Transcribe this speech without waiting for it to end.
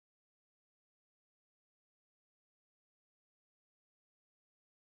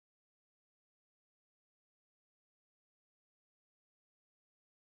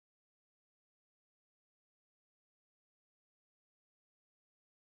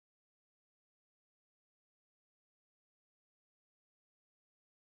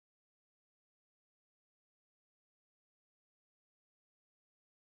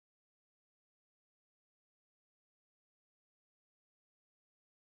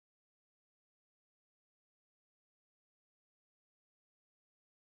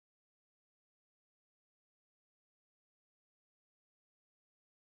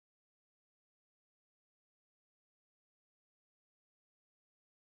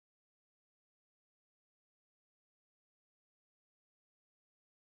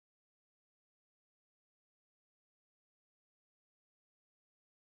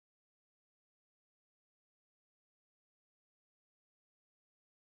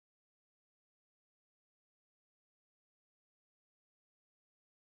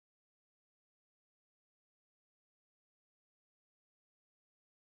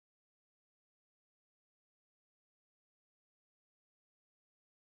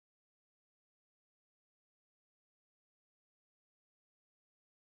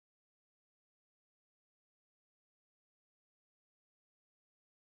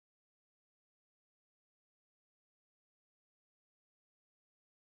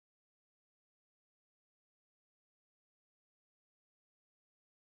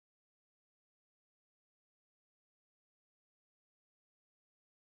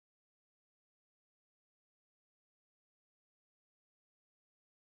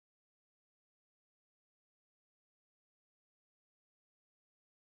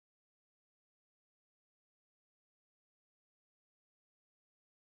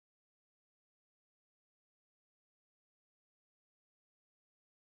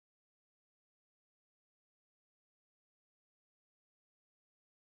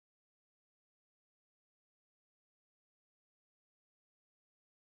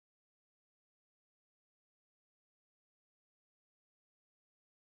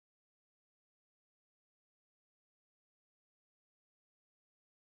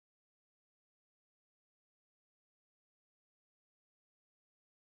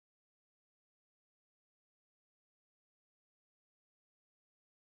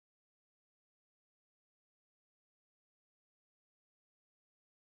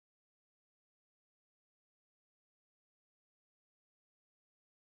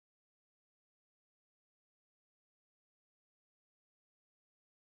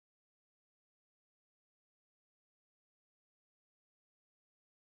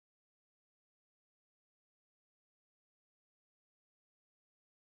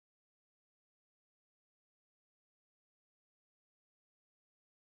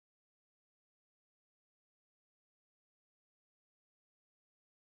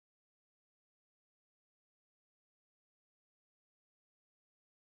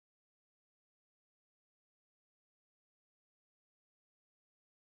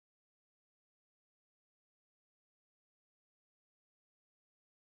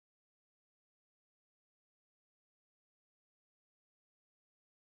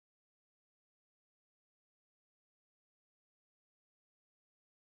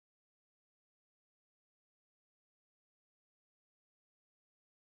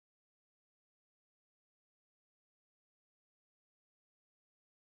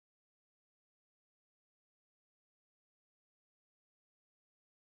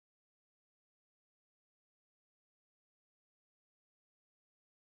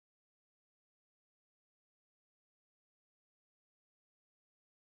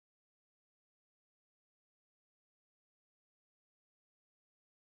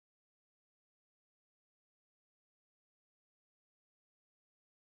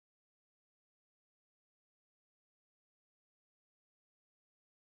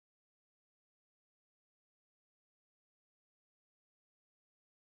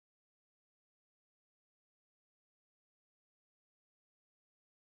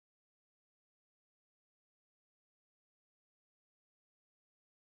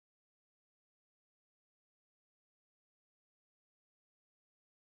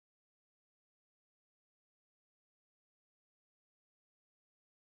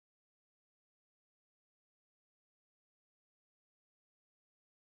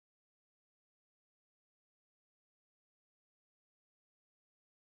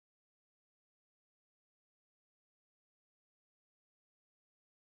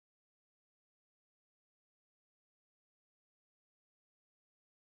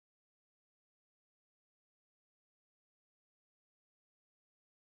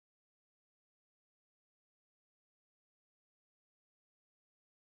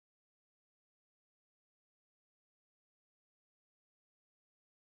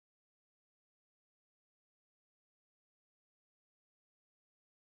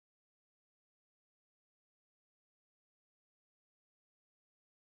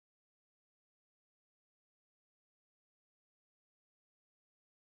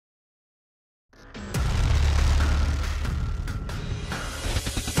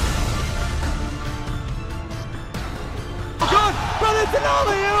an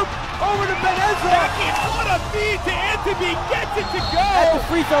alley-oop over to Benezza. What a feed to Anthony, gets it to go. At the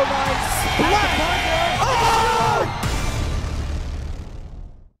free throw line, splash. Oh!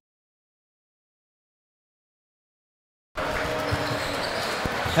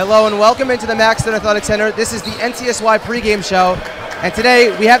 Hello and welcome into the Maxton Athletic Center. This is the NTSY pregame show. And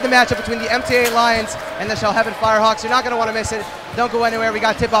today we have the matchup between the MTA Lions and the Shalhevet Firehawks. You're not going to want to miss it. Don't go anywhere. We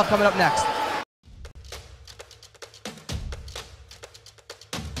got tip-off coming up next.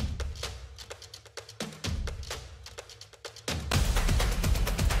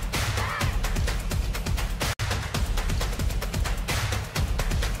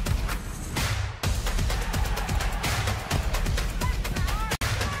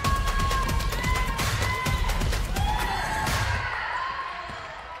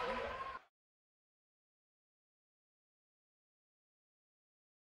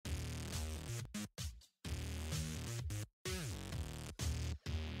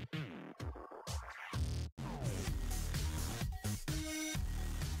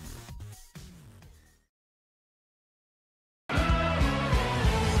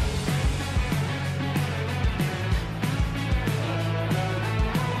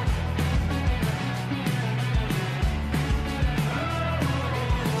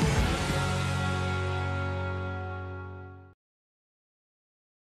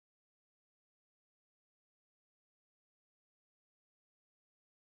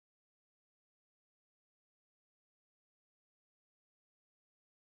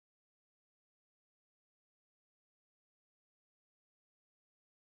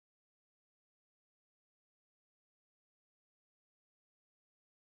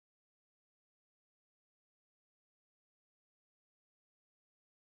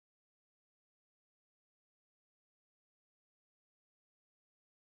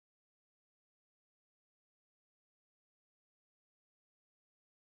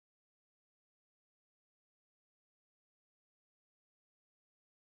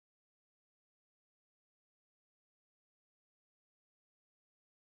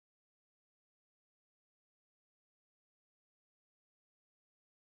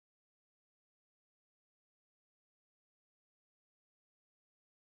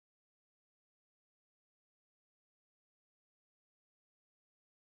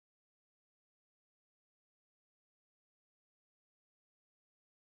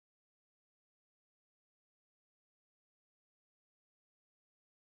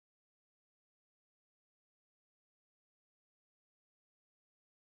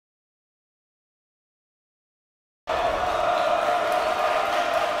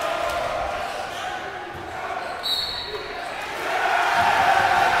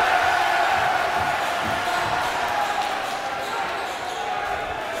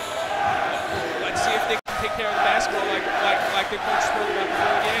 The coach spoke about before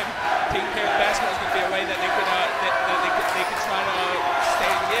the game. Taking care of the basketball is going to be a way that they can try to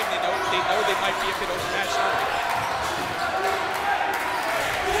stay in the game. They know they might be a bit overmatched.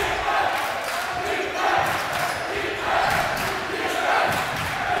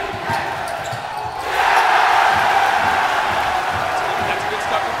 That's a good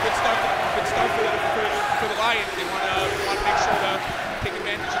start for the Lions. They want to make sure to take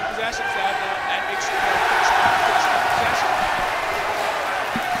advantage of possessions and make sure they're finishing the possession.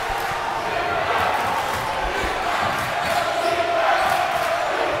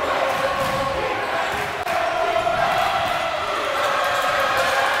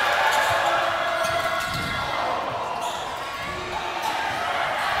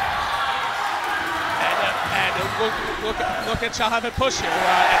 Look at Shalhevet push here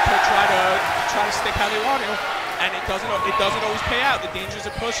and try to stick how they want to, and it doesn't always pay out. The dangers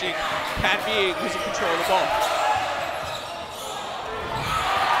of pushing can be losing control of the ball.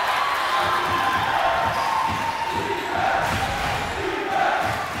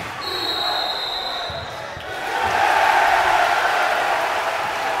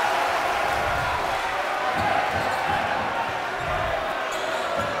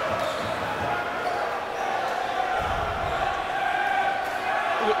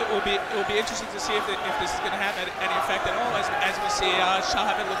 It will be interesting to see if this is going to have any effect at all, as we see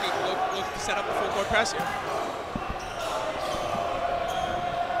Shalhevet look to set up the full court press here.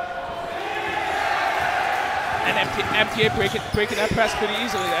 And MTA breaking that press pretty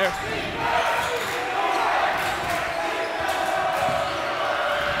easily there.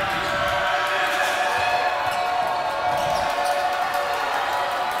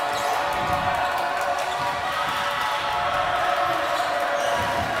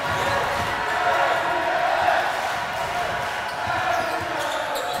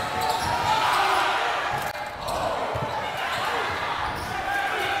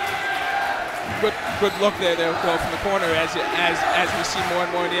 good look there. They'll go from the corner as we see more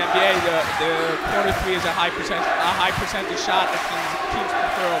and more in the NBA. The corner three is a high percentage shot that teams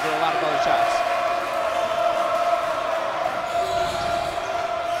prefer over a lot of other shots.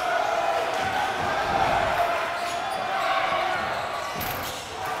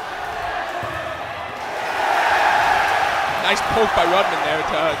 Nice poke by Rudman there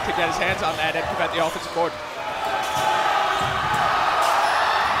to get his hands on that and prevent the offensive board.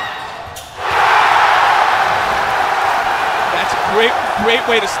 That's a great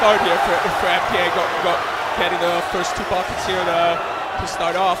way to start here for MTA, getting the first 2 buckets here to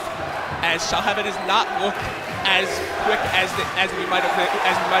start off. As Shalhevet has not looked as quick as we might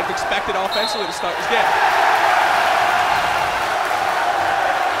have expected offensively to start this game.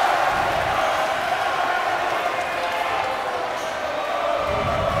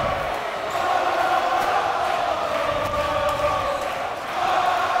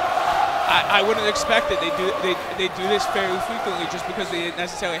 I wouldn't expect it. They do this fairly frequently just because they didn't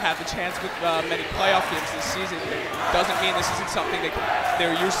necessarily have the chance with many playoff games this season. Doesn't mean this isn't something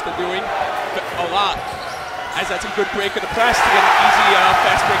they're used to doing a lot. As that's a good break of the press to get an easy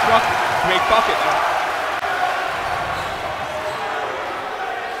fast break bucket there.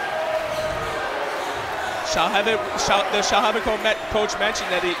 The Shalhevet coach mentioned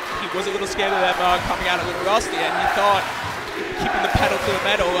that he was a little scared of them coming out a little rusty, and he thought keeping the pedal to the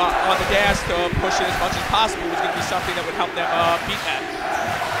metal on the gas to push it as much as possible was going to be something that would help them beat that.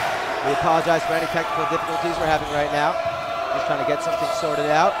 We apologize for any technical difficulties we're having right now. Just trying to get something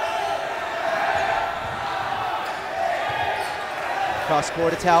sorted out. Cross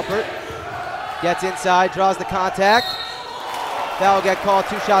court, it's Halpert. Gets inside, draws the contact. Foul will get called,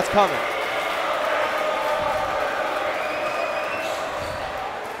 2 shots coming.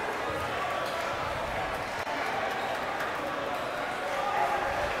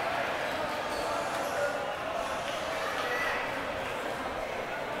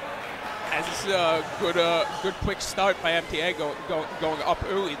 This is a good quick start by MTA going up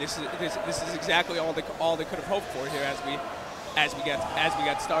early. This is exactly all they could have hoped for here as we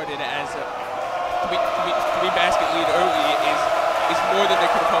get started. As a three basket lead early is more than they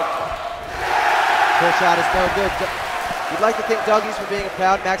could have hoped for. First shot is no good. We'd like to thank Dougie's for being a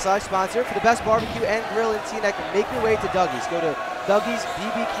proud Max Live sponsor. For the best barbecue and grill in Teaneck, make your way to Dougie's. Go to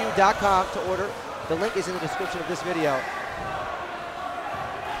Dougie'sBBQ.com to order. The link is in the description of this video.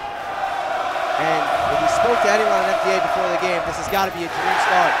 And if you spoke to anyone on MTA before the game, this has got to be a dream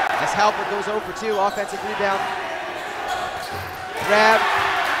start. As Halpert goes 0 for 2, offensive rebound, grab,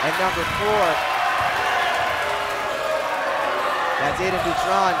 and number 4. That's Aiden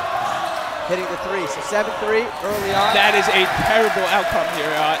Dutron hitting the 3. So 7-3 early on. That is a terrible outcome here,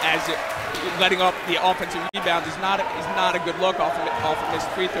 as letting up the offensive rebound is not a good look off of this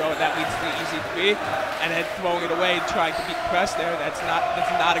free throw, and that leads to the easy 3. And then throwing it away, trying to beat the press there. That's not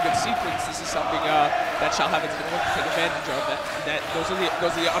a good sequence. This is something that Shalhevet's going to look to take advantage of. Those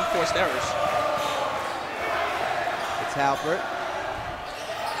are the unforced errors. It's Halpert.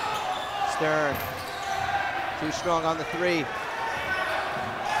 Stern. Too strong on the 3.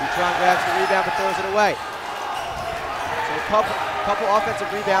 Dutron grabs the rebound but throws it away. So a couple offensive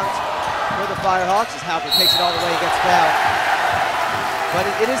rebounds for the Firehawks as Halpert takes it all the way and gets fouled. But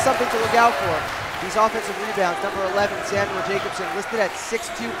it is something to look out for. These offensive rebounds, number 11, Samuel Jacobson, listed at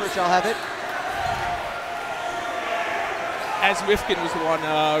 6'2" for Shalhevet. As Rifkin was the one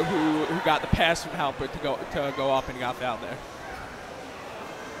who got the pass from Halpert to go up and got fouled there.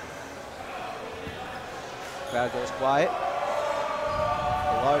 Crowd goes quiet.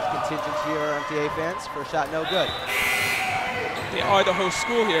 A large contingent here are MTA fans. First shot, no good. They are the host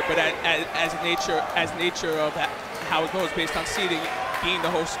school here, but as nature of how it goes based on seeding, being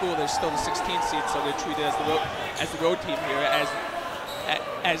the host school, there's still the 16th seed, so they're treated as the road team here.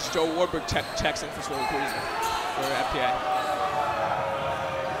 As Joe Warburg checks in for Swirly Cruiser for MTA.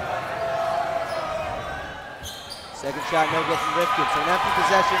 Second shot, no good from Rifkin. So an empty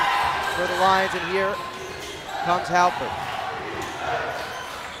possession for the Lions, and here comes Halpert.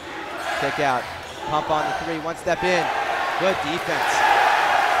 Kick out, pump on the 3, one step in. Good defense.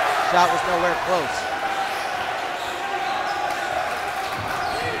 Shot was nowhere close.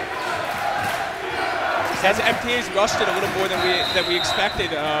 As MTA's rushed it a little more than we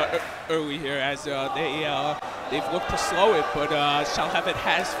expected early here, as they've looked to slow it, but Shalhevet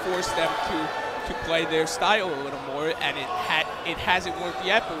has forced them to play their style a little more, and it hasn't worked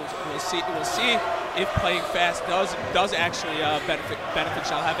yet. But we'll see if playing fast does actually benefit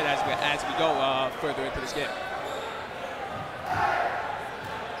Shalhevet as we go further into this game.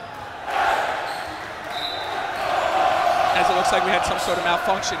 As it looks looks like we had some sort of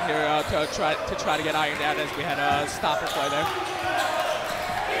malfunction here to try to get ironed out, as we had a stopper play there.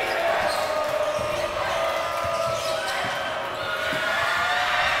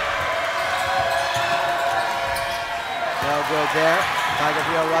 No good there by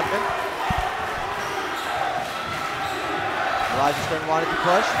Gabriel Rudman. Elijah Stern wanted to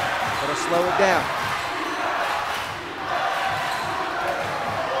push, but he'll slow it down.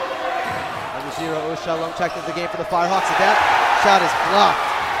 Number 0, Shalom checked into the game for the Firehawks. That shot is blocked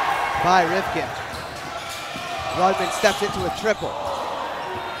by Rifkin. Rudman steps into a triple.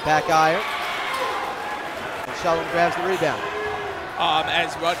 Back iron. And Shalom grabs the rebound.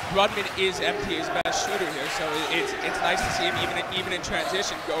 As Rudman is MTA's best shooter here, so it's nice to see him even in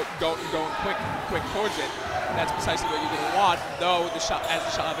transition going quick towards it. That's precisely what you're going to want. Though as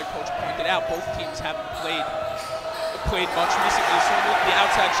the Shalhevet coach pointed out, both teams haven't played much recently, so the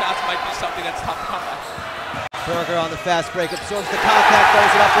outside shots might be something that's tough to come by. Berger on the fast break, absorbs the contact,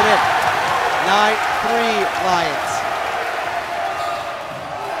 throws it up and in. 9-3 Lions.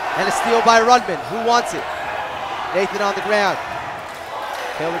 And a steal by Rudman. Who wants it? Nathan on the ground.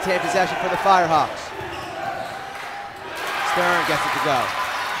 He'll retain possession for the Firehawks. Stern gets it to go.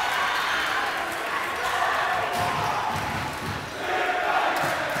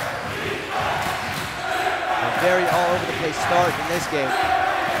 A very all-over-the-place start in this game,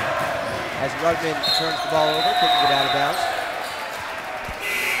 as Rudman turns the ball over, kicking it out of bounds.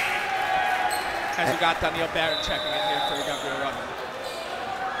 As we got Daniel Barron checking in here for Gabriel Rudman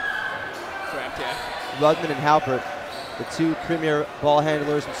for MTA. Rudman and Halpert, the two premier ball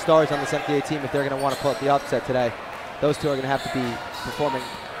handlers and stars on this MTA team, if they're going to want to pull up the upset today, those two are going to have to be performing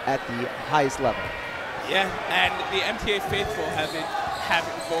at the highest level. Yeah, and the MTA faithful have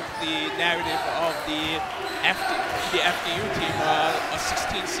invoked the narrative of the FDU team, a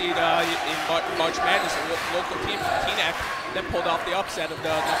 16 seed in March Madness, a local team from Teaneck that pulled off the upset of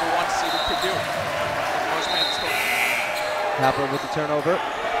the number 1 seeded Purdue in March Madness. Halpert with the turnover.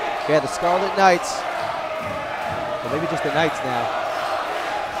 Yeah, the Scarlet Knights, or maybe just the Knights now,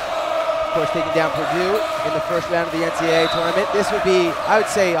 of course, taking down Purdue in the first round of the NCAA tournament. This would be, I would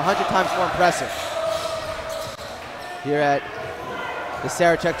say, 100 times more impressive here at the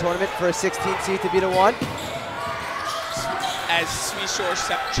Sarachek tournament for a 16 seed to beat a 1. As Sweet Shore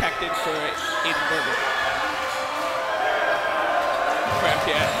checked in for Aiden Berger for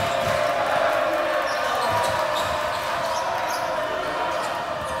MTA.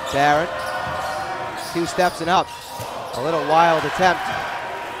 Barron, 2 steps and up. A little wild attempt.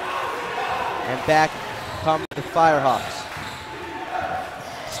 And back come the Firehawks.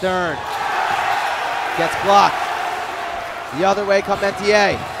 Stern gets blocked. The other way come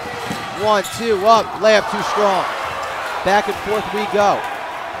MTA. 1-2 up, layup too strong. Back and forth we go.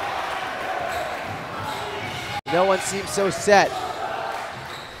 No one seems so set.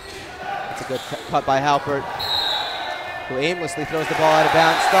 It's a good cut by Halpert, who aimlessly throws the ball out of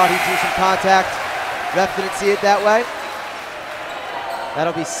bounds. Thought he drew some contact. Ref didn't see it that way.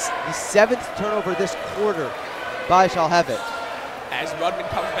 That'll be the 7th turnover this quarter by Shalhevet. As Rudman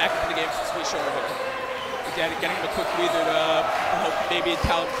comes back into the game for Sweet Shore, getting him a quick breather to help maybe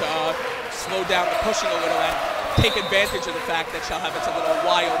tell him to slow down the pushing a little and take advantage of the fact that Shalhevet's a little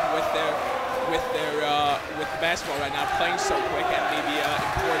wild with the basketball right now, playing so quick, and maybe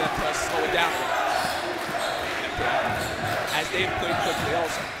implore them to slow it down a little. As they've played quickly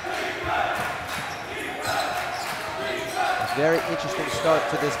also. Very interesting start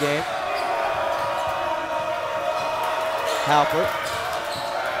to this game. Halpert.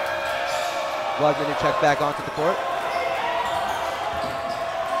 Rudman to check back onto the court.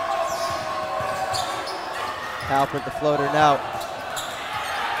 Halpert the floater now.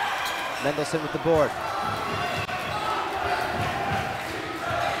 Mendelson with the board.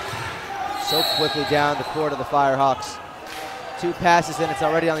 So quickly down the court of the Firehawks. 2 passes and it's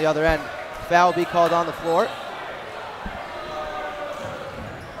already on the other end. Foul will be called on the floor.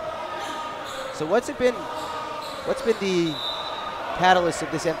 So what's been the catalyst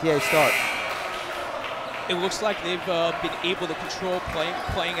of this MTA start? It looks like they've been able to control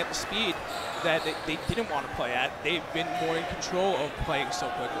playing at the speed that they didn't want to play at. They've been more in control of playing so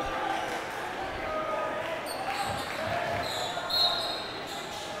quickly.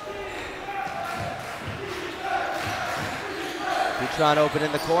 Dutron open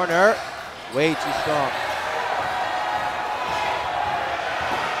in the corner. Way too strong.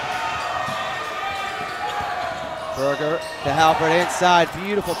 Berger to Halpert inside.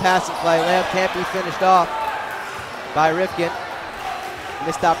 Beautiful passing play. Lamb can't be finished off by Rifkin.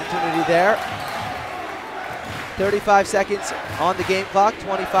 Missed opportunity there. 35 seconds on the game clock,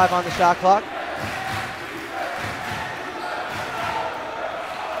 25 on the shot clock.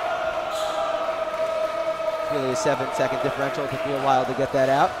 really a 7-second differential. It took me a while to get that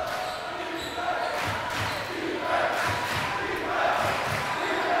out.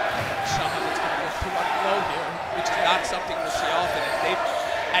 Shalhevet's going to look to run low here, which is not something we'll see often.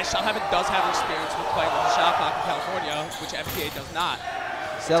 As Shalhevet does have experience with playing with the shot clock in California, which MTA does not.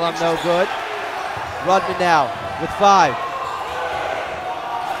 Selam no good. Rudman now with 5.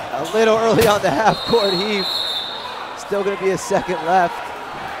 A little early on the half-court heave. Still going to be a second left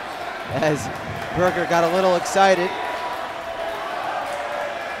as Berger got a little excited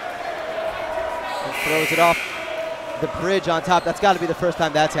and throws it off the bridge on top. That's got to be the first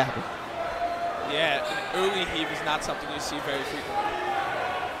time that's happened. Yeah, an early heave is not something you see very frequently.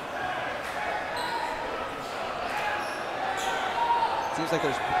 Seems like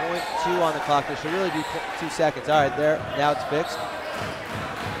there's 0.2 on the clock. There should really be 2 seconds. All right, there. Now it's fixed.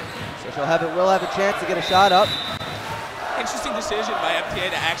 So Shalhevet will have a chance to get a shot up. Interesting decision by MTA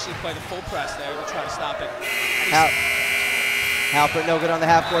to actually play the full press there to try to stop it. Halpert no good on the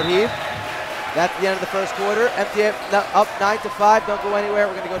half-court heave. That's the end of the first quarter. MTA up 9-5. Don't go anywhere.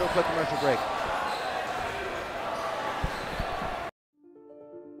 We're going to go to a quick commercial break.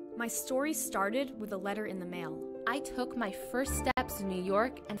 My story started with a letter in the mail. I took my first steps in New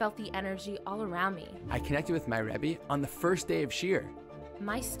York and felt the energy all around me. I connected with my Rebbe on the first day of Shir.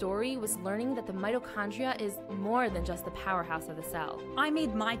 My story was learning that the mitochondria is more than just the powerhouse of the cell. I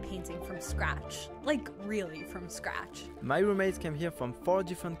made my painting from scratch, like really from scratch. My roommates came here from 4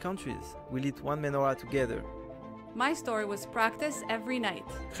 different countries. We lit one menorah together. My story was practice every night.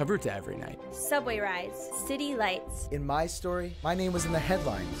 Chavruta every night. Subway rides, city lights. In my story, my name was in the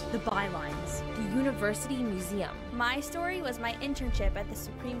headlines. The bylines. The University Museum. My story was my internship at the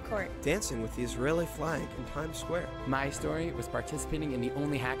Supreme Court. Dancing with the Israeli flag in Times Square. My story was participating in the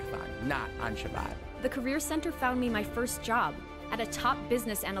only hackathon, not on Shabbat. The Career Center found me my first job at a top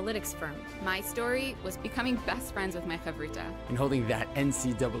business analytics firm. My story was becoming best friends with my chavruta. And holding that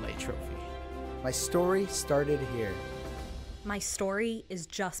NCAA trophy. My story started here. My story is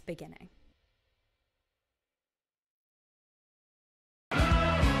just beginning.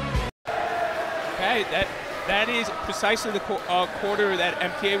 Okay, that is precisely the quarter that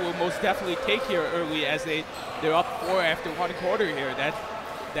MTA will most definitely take here early, as they're up 4 after 1 quarter here.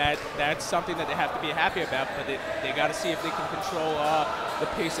 That's something that they have to be happy about, but they got to see if they can control the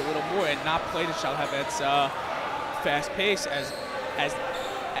pace a little more and not play to Shalhevet's fast pace as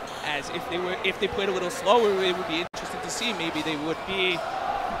if they played a little slower, it would be interesting to see. Maybe they would be.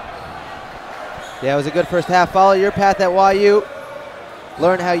 Yeah, it was a good first half. Follow your path at YU.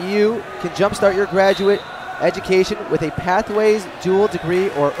 Learn how you can jumpstart your graduate education with a Pathways dual degree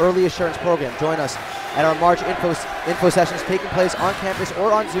or early assurance program. Join us at our March info sessions taking place on campus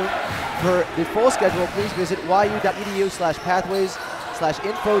or on Zoom. For the full schedule, please visit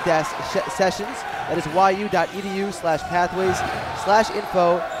yu.edu/pathways/info-sessions. That is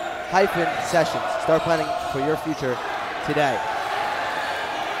yu.edu/pathways/info-sessions. Start planning for your future today.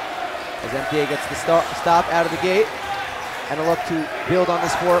 As MTA gets the stop out of the gate and a look to build on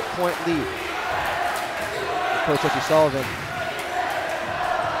this 4-point lead. Coach Richie Sullivan,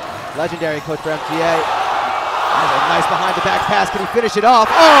 legendary coach for MTA. And a nice behind the back pass. Can he finish it off?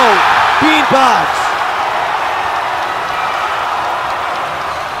 Oh, bean box.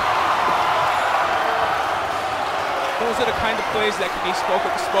 Those are the kind of plays that can be spoken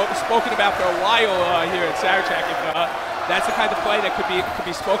about for a while here at Sarachek. If that's the kind of play that could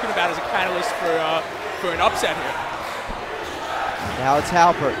be spoken about as a catalyst for an upset here. Now it's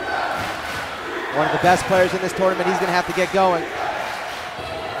Halpert, one of the best players in this tournament. He's going to have to get going.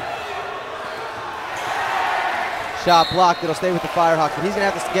 Shot blocked. It'll stay with the Firehawks, but he's going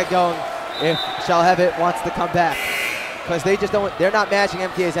to have to get going if Shalhevet wants to come back, because they just don't. They're not matching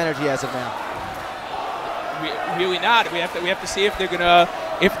MTA's energy as of now. Really not. We have to see if they're gonna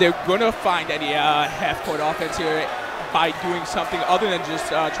find any half-court offense here by doing something other than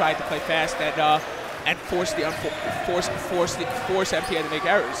just trying to play fast and force MTA to make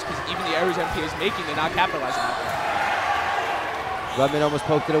errors, because even the errors MTA is making, they're not capitalizing on. Rudman almost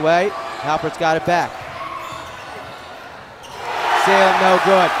poked it away. Halpert's got it back. Salem no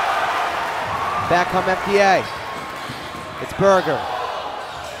good. Back come MTA. It's Berger.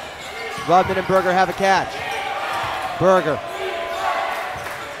 Rudman and Berger have a catch. Berger.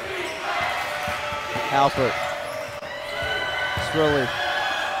 Halpert. Swirly.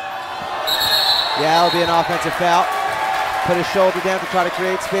 Yeah, it'll be an offensive foul. Put his shoulder down to try to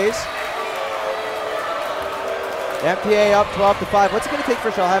create space. MTA up 12-5. What's it going to take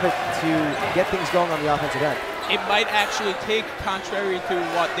for Shalhevet to get things going on the offensive end? It might actually take, contrary to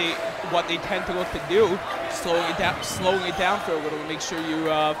what they tend to look to do, slowing it down for a little to make sure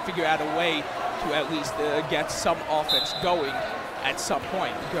you figure out a way to at least get some offense going at some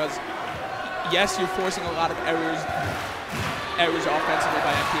point, because yes, you're forcing a lot of errors offensively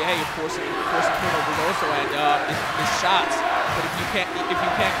by MTA. You're forcing turnovers also and missed shots. But if you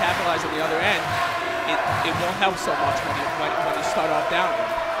can't capitalize on the other end, it won't help so much when you start off down.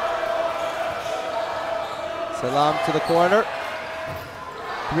 Salam to the corner.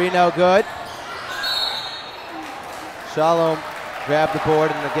 3 no good. Shalom grabbed the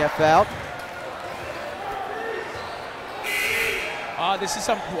board and they get fouled. This is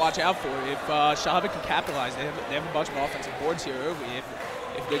something to watch out for. If Shalhevet can capitalize, they have a bunch of offensive boards here early.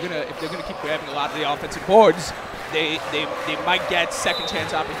 If they're gonna keep grabbing a lot of the offensive boards, they might get second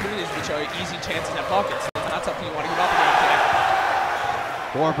chance opportunities, which are easy chances at buckets. It's not something you want to give up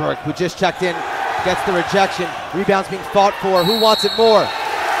against. Warburg, who just checked in, gets the rejection. Rebound's being fought for. Who wants it more?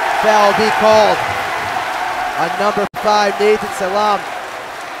 Foul be called on number 5, Nathan Salam.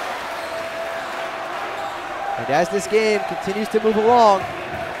 And as this game continues to move along,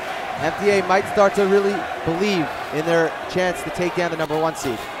 MTA might start to really believe in their chance to take down the number 1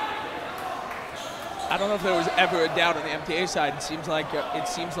 seed. I don't know if there was ever a doubt on the MTA side. It seems like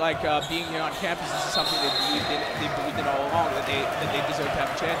being here on campus is something they believed in all along, that they deserve to have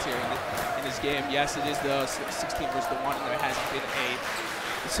a chance here in this game. Yes, it is the 16 versus the 1, and there hasn't been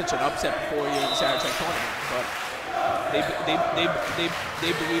such an upset before here in the Sarachek tournament, but they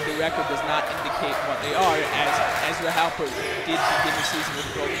believe the record does not indicate what they are, as Ezra Halpert did begin the season with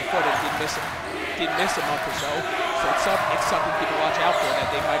a broken foot and did miss a month or so. So it's something people watch out for,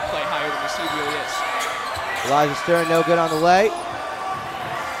 that they might play higher than the seed really is. Elijah Stern no good on the way.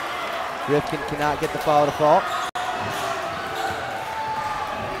 Rifkin cannot get the foul to fall.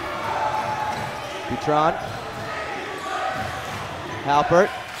 Butron. Halpert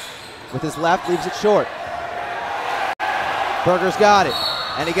with his left leaves it short. Berger's got it,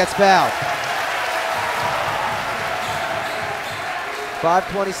 and he gets fouled.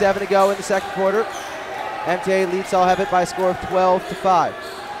 5:27 to go in the second quarter. MTA leads Shalhevet by a score of 12-5.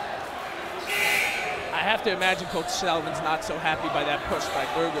 I have to imagine Coach Shalhevet's not so happy by that push by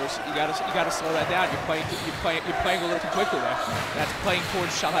Bergers. You gotta slow that down. You're playing a little too quickly there. That's playing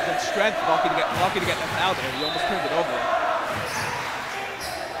towards Shalhevet's strength. Lucky to get that foul there. You almost turned it over there.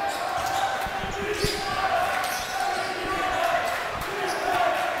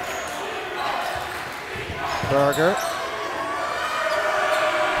 Berger.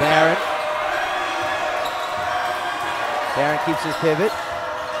 Barron. Barron keeps his pivot.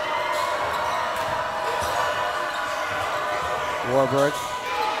 Warburg.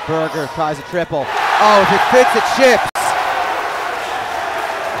 Berger tries a triple. Oh, if it fits, it ships.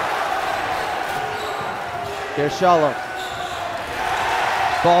 Here's Shalom.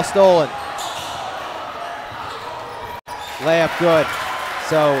 Ball stolen. Layup good.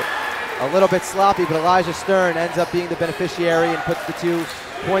 So a little bit sloppy, but Elijah Stern ends up being the beneficiary and puts the 2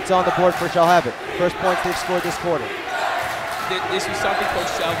 points on the board for Shalhevet. First points they've scored this quarter. This was something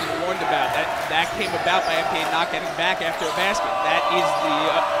Coach Shalhevet warned about. That came about by MTA not getting back after a basket. That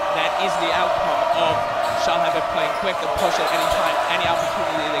is the outcome of Shalhevet playing quick and push at any time, any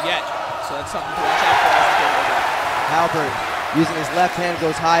opportunity they get. So that's something to watch out for as the game goes on. Halpert, using his left hand,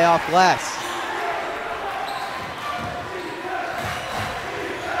 goes high off glass.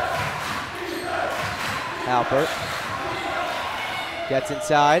 Halpert gets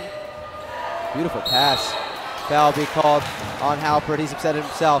inside. Beautiful pass. Foul be called on Halpert. He's upset at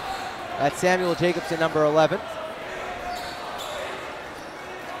himself. That's Samuel Jacobson, number 11.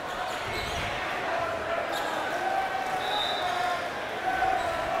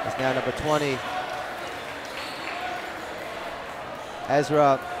 It's now number 20.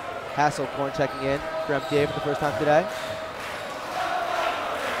 Ezra Hasselkorn checking in for MTA for the first time today.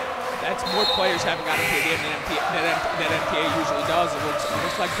 That's more players having gotten into the game than MTA usually does. It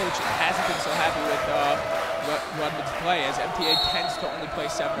looks like Coach hasn't been so happy with Rudman's play, as MTA tends to only play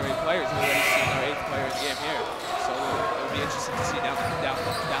 7 or 8 players. We've already seen our 8th player in the game here, so it'll be interesting to see down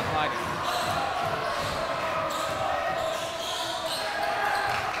the line.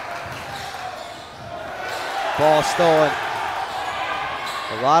 Ball stolen.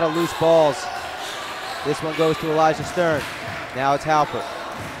 A lot of loose balls. This one goes to Elijah Stern. Now it's Halpert.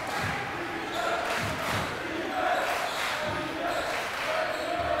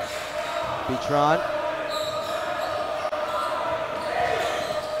 Butron.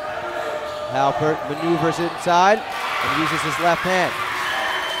 Halpert maneuvers inside and uses his left hand.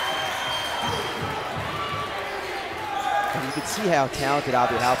 And you can see how talented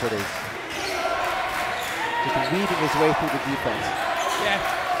Avi Halpert is. Just weaving his way through the defense. Yeah,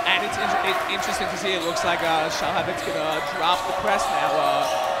 and it's interesting to see. It looks like Shalhevet's going to drop the press now.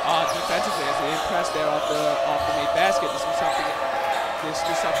 defensively as they impressed there off the made basket. This was something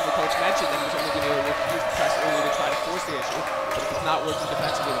the coach mentioned that he was only going to use the press early to try to force the issue. But if it's not working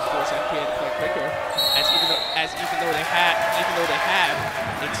defensively, to force MTA to play quicker, even though they have,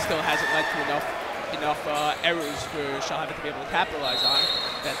 it still hasn't led to enough errors for Shalhevet to be able to capitalize on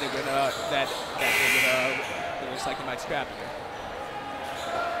that they're gonna it looks like they might scrap it here.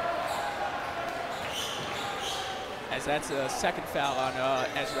 As that's a second foul on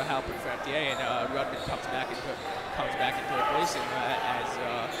Ezra Halpern for MTA, and Rudman comes back into replace him as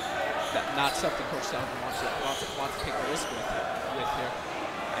not something Coach Sullivan wants to take a risk with here,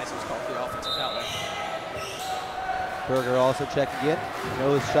 as it was called for the offensive foul. Berger also checking in.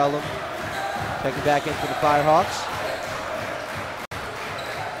 Knows Shalom checking back in for the Firehawks.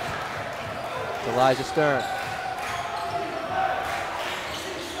 It's Elijah Stern.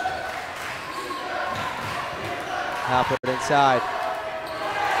 Halpern inside.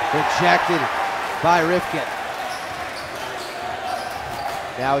 Rejected by Rifkin.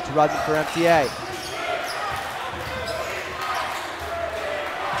 Now it's Rudman for MTA.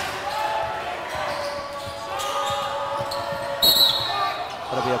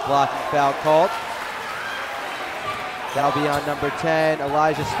 That'll be a blocking foul called. That'll be on number 10,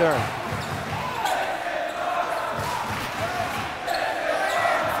 Elijah Stern.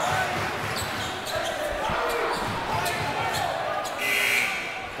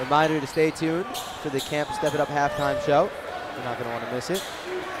 Reminder to stay tuned for the Camp Step It Up halftime show. You're not going to want to miss it.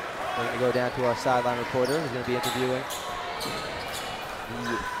 We're going to go down to our sideline reporter who's going to be interviewing one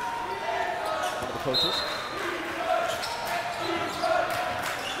of the coaches.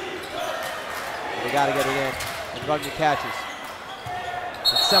 They got to get it in. And Rudman catches.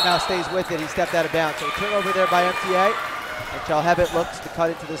 And somehow stays with it. He stepped out of bounds. So a turnover there by MTA. And Shalhevet looks to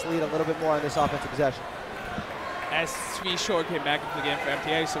cut into this lead a little bit more on this offensive possession. As Svi Shore came back into the game for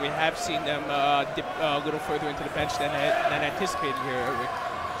MTA, so we have seen them dip a little further into the bench than anticipated here.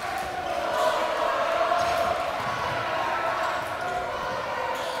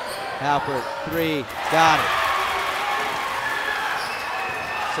 Halpern, 3, got it.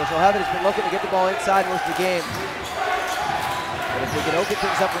 So Shalhevet has been looking to get the ball inside most of the game. But if they can open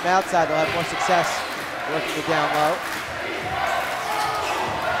things up from outside, they'll have more success working it down low.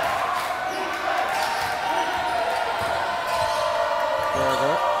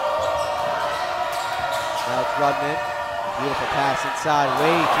 Berger. Now it's Rudman. Beautiful pass inside,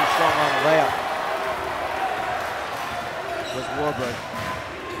 way too strong on the layup. Was Warburg.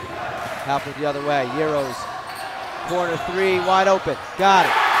 Halpern the other way, Euros. Corner 3, wide open, got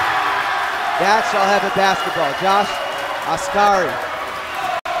it. That shall have a basketball. Josh Ascari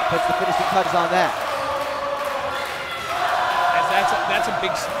puts the finishing touches on that. As that's a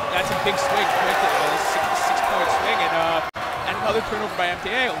big swing, six-point swing, and another turnover by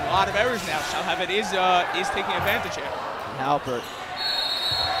MTA. A lot of errors now. Shalhevet is taking advantage here. Halpern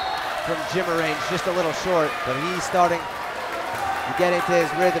from Jimmer range, just a little short, but he's starting to get into his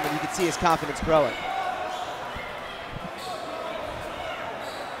rhythm, and you can see his confidence growing.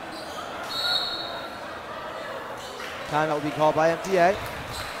 Timeout will be called by MTA.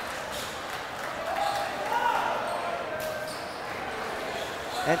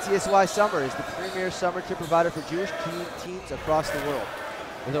 NCSY Summer is the premier summer trip provider for Jewish teens across the world.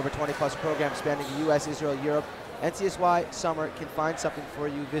 With over 20+ programs spanning the US, Israel, Europe, NCSY Summer can find something for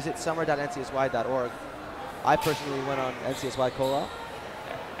you. Visit summer.ncsy.org. I personally went on NCSY Kola.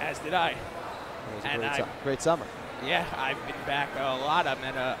 As did I. It was a great summer. Yeah, I've been back a lot of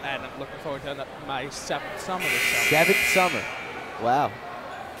them, and I'm looking forward to my 7th summer this summer. 7th summer. Wow.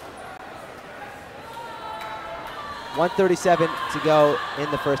 1:37 to go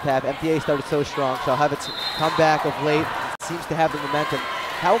in the first half. MTA started so strong. Shalhevet's come back of late. Seems to have the momentum.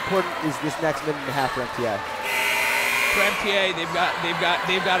 How important is this next minute and a half for MTA? For MTA, they've got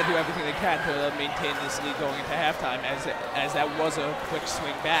to do everything they can to maintain this lead going into halftime. As that was a quick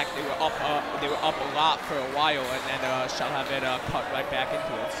swing back, they were up a lot for a while, and then Shalhevet cut right back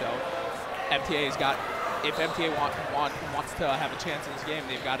into it. So MTA's got. If MTA wants to have a chance in this game,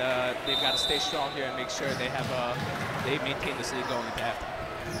 they've got to stay strong here and make sure they maintain this lead going into halftime.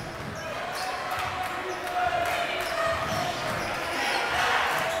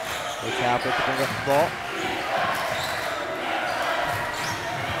 It's Halpern to bring up the ball.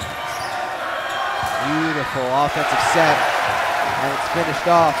 Beautiful offensive set, and it's finished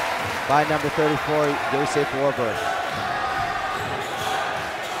off by number 34, Yosef Warburg.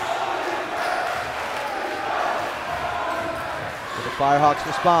 Firehawks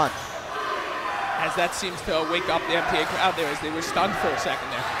respond. As that seems to wake up the MTA crowd there, as they were stunned for a second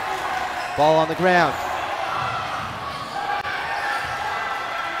there. Ball on the ground.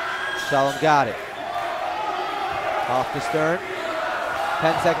 Shalom got it. Off to Stern.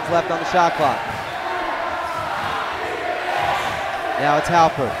 10 seconds left on the shot clock. Now it's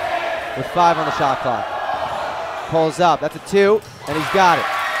Halpert with 5 on the shot clock. Pulls up. That's a 2, and he's got it.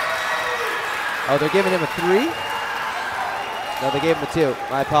 Oh, they're giving him a 3? No, they gave him a 2.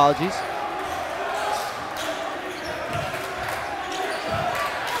 My apologies.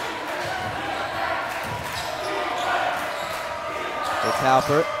 It's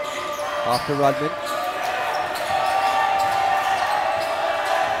Halpert. Off to Rudman.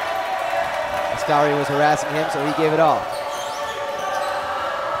 Ascari was harassing him, so he gave it all.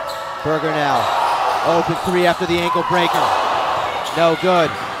 Berger now. Open 3 after the ankle breaker. No good.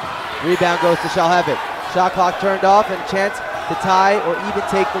 Rebound goes to Shalhevet. Shot clock turned off and a chance to tie or even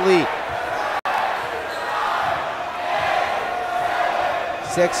take the lead.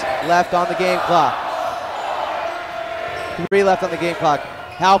 6 left on the game clock. 3 left on the game clock.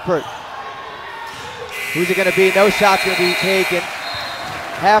 Halpert. Who's it going to be? No shot's going to be taken.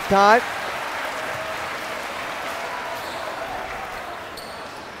 Halftime.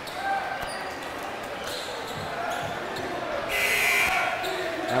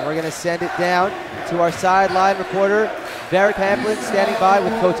 And we're going to send it down to our sideline reporter, Barrett Hamlin, standing by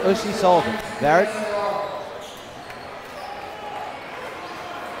with Coach Ushi Sullivan. Barrett?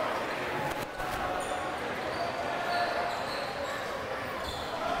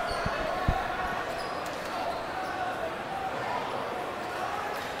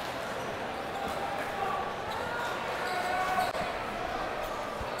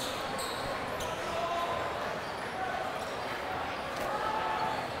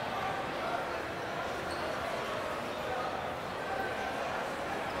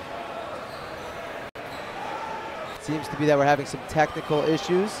 Seems to be that we're having some technical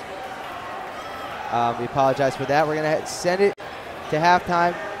issues. We apologize for that. We're going to send it to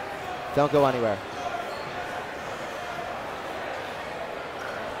halftime. Don't go anywhere.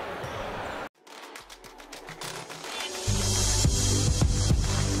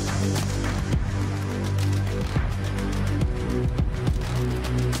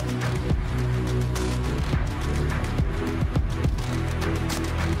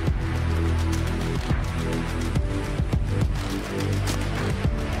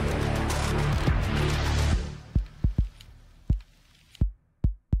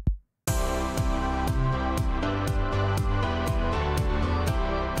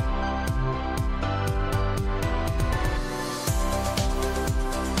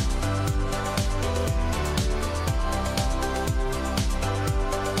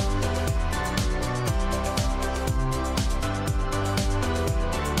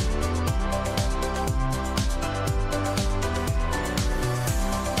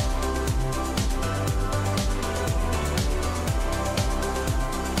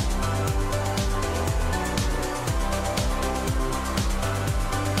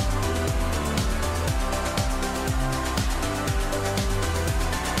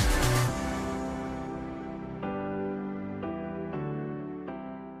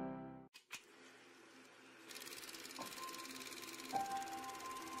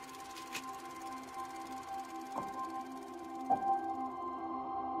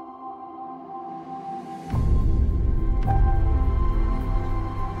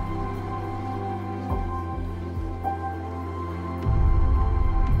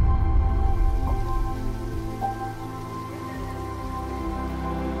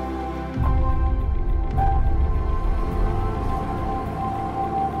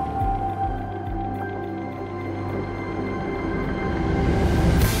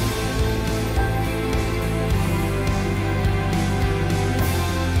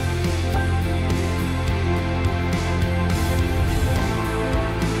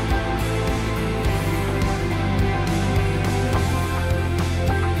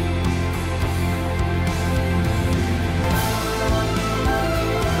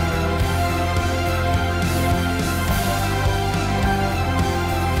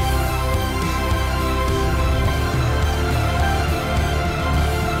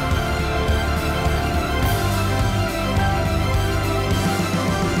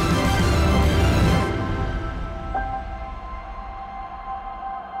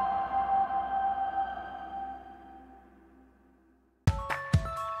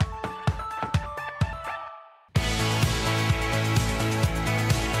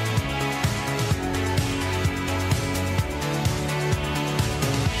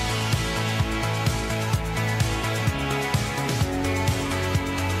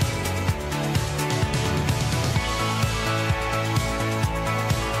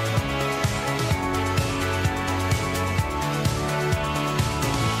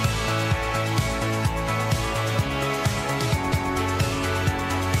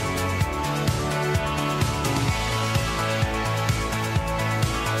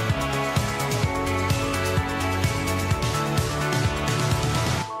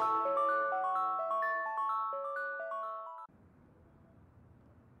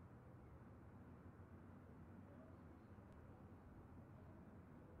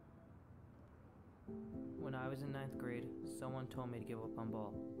 When I was in 9th grade, someone told me to give up on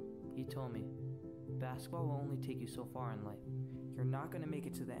ball. He told me, basketball will only take you so far in life. You're not going to make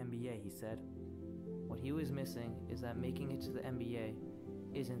it to the NBA, he said. What he was missing is that making it to the NBA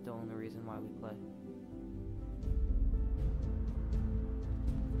isn't the only reason why we play.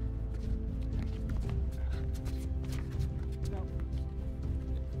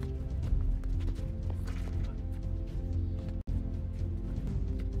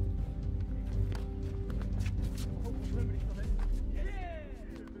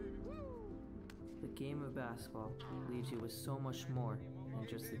 The game of basketball leaves you with so much more than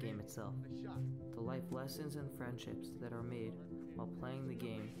just the game itself. The life lessons and friendships that are made while playing the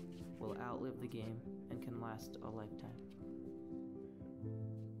game will outlive the game and can last a lifetime.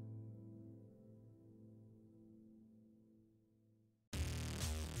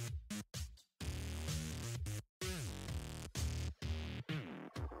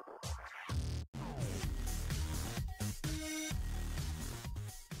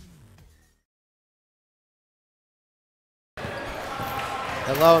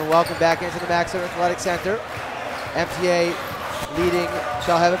 Hello and welcome back into the Max Center Athletic Center. MTA leading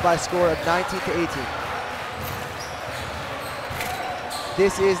Shalhevet by a score of 19-18.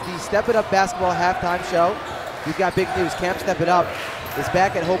 This is the Step It Up basketball halftime show. We've got big news. Camp Step It Up is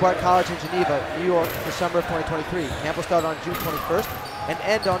back at Hobart College in Geneva, New York for summer of 2023. Camp will start on June 21st and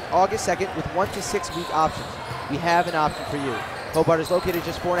end on August 2nd with 1 to 6 week options. We have an option for you. Hobart is located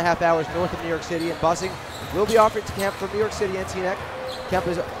just 4.5 hours north of New York City, and busing will be offered to camp from New York City and Teaneck. Camp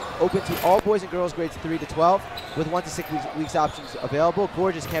is open to all boys and girls grades 3 to 12 with 1 to 6 weeks options available.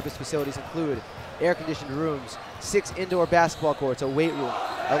 Gorgeous campus facilities include air-conditioned rooms, 6 indoor basketball courts, a weight room,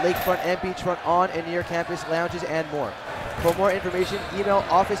 a lakefront and beachfront on and near campus lounges, and more. For more information, email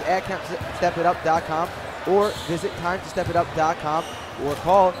office@campstepitup.com or visit timetostepitup.com or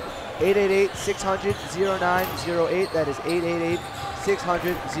call 888-600-0908. That is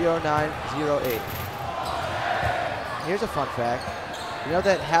 888-600-0908. Here's a fun fact. You know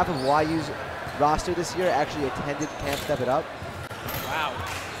that half of YU's roster this year actually attended Camp Step It Up? Wow.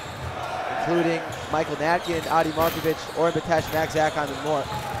 Including Michael Natkin, Adi Markovic, Oren Batesh, Max Zakheim, and more.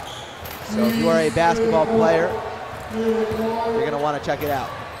 So if you are a basketball player, you're going to want to check it out.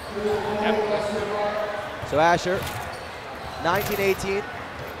 So Asher, 19-18,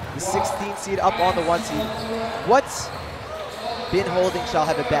 the 16th seed up on the 1 seed. What's been holding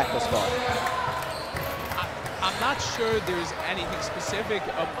Shalhevet back thus far? I'm not sure there's anything specific,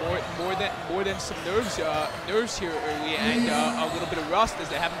 more than some nerves here early, and a little bit of rust as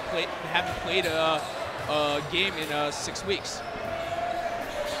they haven't played a game in 6 weeks.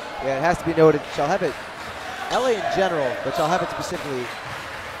 Yeah, it has to be noted, Shalhevet, LA in general, but Shalhevet specifically,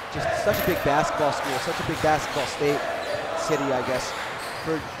 just such a big basketball school, such a big basketball city, I guess,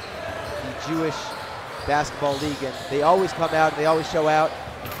 for the Jewish basketball league, and they always come out and they always show out.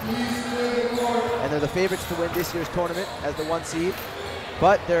 And they're the favorites to win this year's tournament as the 1 seed.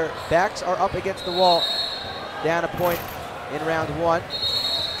 But their backs are up against the wall, down a point in round 1.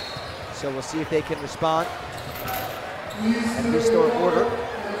 So we'll see if they can respond and restore order.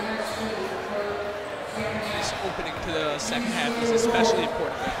 This opening to the second half is especially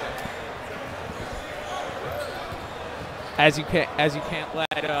important right there. As you can't let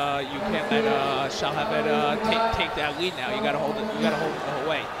Shalhevet take that lead now. You got to hold it. You got to hold it the whole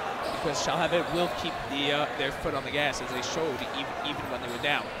way, because Shalhevet will keep their foot on the gas as they showed even when they were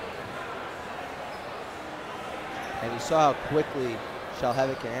down. And you saw how quickly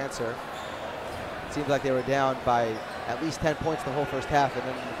Shalhevet can answer. It seemed like they were down by at least 10 points the whole first half, and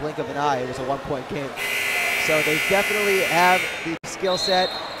then in the blink of an eye, it was a 1-point game. So they definitely have the skill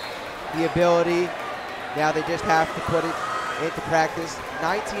set, the ability. Now they just have to put it into practice.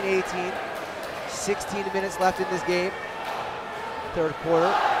 19-18, 16 minutes left in this game. Third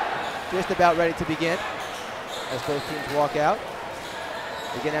quarter, just about ready to begin as both teams walk out.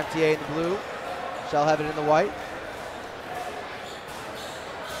 Again, MTA in the blue, Shalhevet in the white.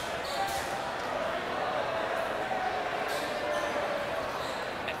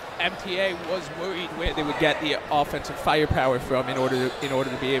 MTA was worried where they would get the offensive firepower from in order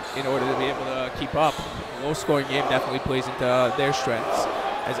to be able to keep up. A low-scoring game definitely plays into their strengths,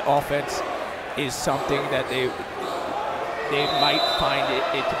 as offense is something that they might find it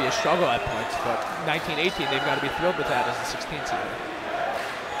to be a struggle at points. But 19-18, they've got to be thrilled with that as a 16th seed.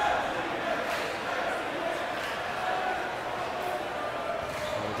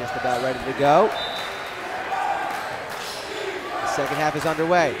 We're just about ready to go. The second half is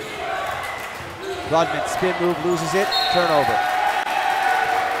underway. Rudman, spin move, loses it, turnover.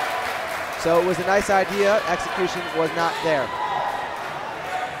 So it was a nice idea, execution was not there.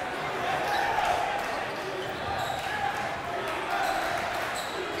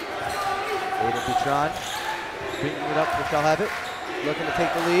 Dutron bringing it up for Shalhevet, looking to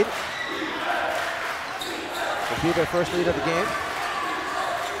take the lead. It'll be their first lead of the game.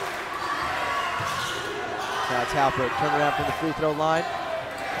 Now it's Halper, turn around from the free throw line.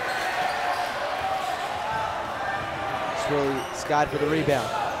 Swirly Scott for the rebound.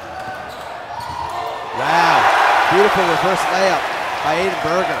 Wow, beautiful reverse layup by Aiden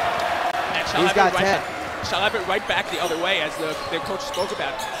Berger. He's got 10. Shalhevet right back the other way, as their coach spoke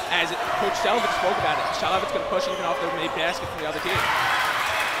about it. As Coach Shalhevet spoke about it, Shalhevet's going to push even off their made basket from the other team.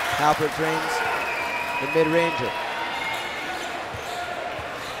 Halper drains the mid-ranger.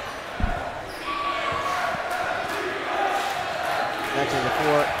 Mentioned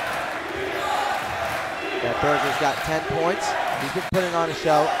before that Berger's got 10 points. He's been putting on a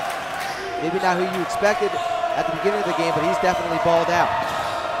show. Maybe not who you expected at the beginning of the game, but he's definitely balled out.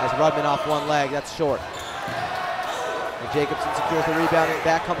 As Rudman off one leg, that's short. And Jacobson secures the rebound, and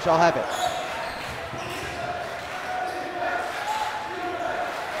back comes Shalhevet.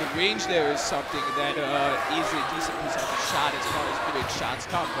 The range there is something that is a decent percentage shot as far as big shots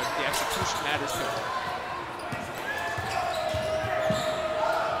come, but the execution matters too.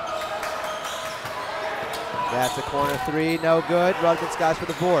 That's a corner three, no good. Rudman skies for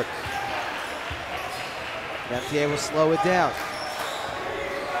the board. MTA will slow it down.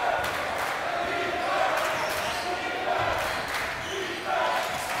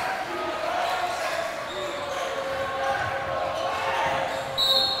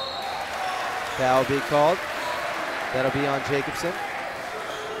 Foul will be called. That'll be on Jacobson.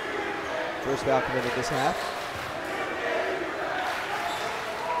 First foul committed this half.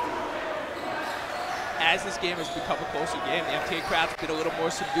 As this game has become a closer game, the MTA crowd's been a little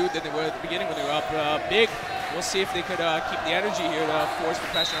more subdued than they were at the beginning when they were up big. We'll see if they could keep the energy here to force the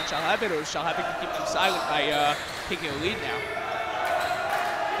pressure on Shalhevet, or Shalhevet can keep them silent by taking a lead now.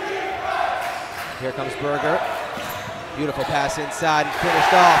 Here comes Berger. Beautiful pass inside and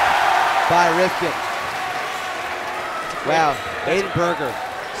finished off by Rifkin. Wow, Aiden Berger,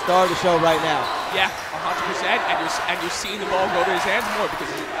 star of the show right now. Yeah, 100%, and you're seeing the ball go to his hands more because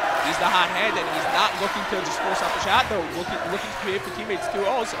he's the hot hand, and he's not looking to just force out the shot, though, looking to create for teammates too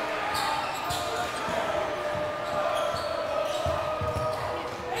also.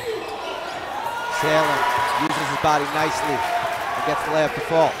 Salem uses his body nicely and gets the layup to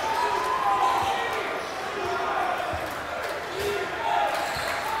fall.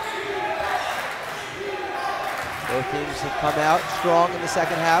 Both teams have come out strong in the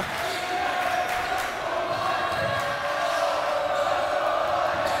second half.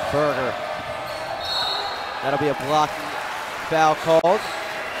 Berger. That'll be a blocking foul called.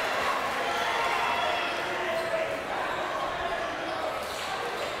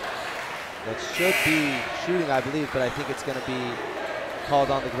 That should be shooting, I believe, but I think it's going to be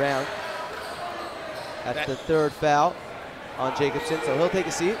called on the ground. That's the third foul on Jacobson, so he'll take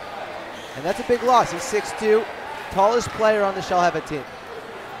a seat. And that's a big loss. He's 6'2", tallest player on the Shalhevet team.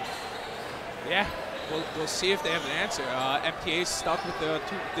 Yeah, we'll see if they have an answer. MTA is stuck with the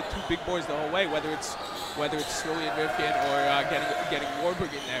two big boys the whole way, whether it's Swilly and Rifkin or getting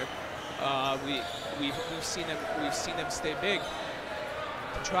Warburg in there. We've seen them stay big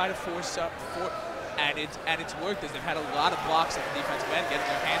to try to force up and it's worked, as they've had a lot of blocks at the defensive end, getting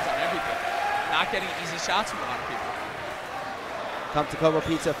their hands on everything, not getting easy shots from a lot of people. Come to Como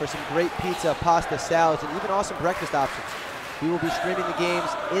Pizza for some great pizza, pasta, salads, and even awesome breakfast options. We will be streaming the games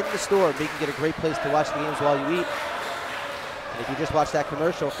in the store, making it a great place to watch the games while you eat. And if you just watched that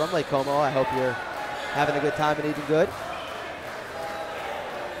commercial from Lake Como, I hope you're having a good time and eating good.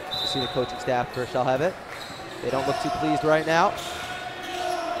 You see the coaching staff for Shalhevet. They don't look too pleased right now.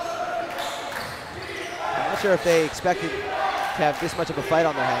 I'm not sure if they expected to have this much of a fight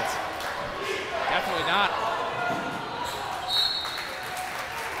on their hands. Definitely not.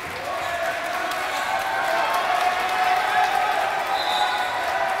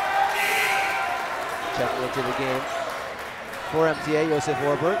 Checking into the game for MTA, Josef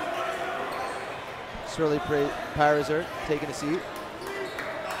Warburg. Surly Pyrizer taking a seat.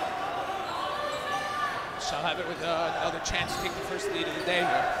 Shalhevet with another chance to take the first lead of the day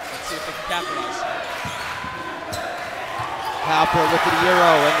here. Let's see if they can capitalize. Halper with the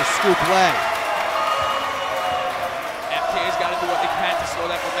Euro and the scoop leg. MTA's got to do what they can to slow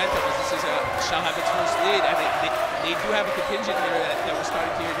that momentum, as this is Shalhevet's first lead, and they do have a contingent here that we're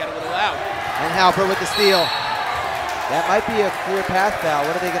starting to get a little loud. And Halper with the steal. That might be a clear path foul.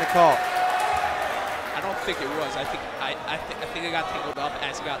 What are they going to call? I don't think it was. I think it got tangled up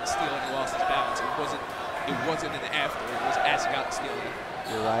as he got the steal and he lost his balance. It wasn't an after. It was as he got the steal.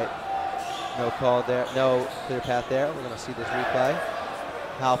 You're right. No call there. No clear path there. We're going to see this replay.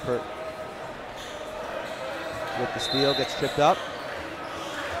 Halper with the steal, gets tripped up.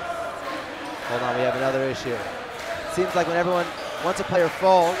 Hold on, we have another issue. Seems like once a player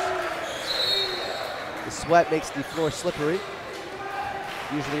falls, the sweat makes the floor slippery.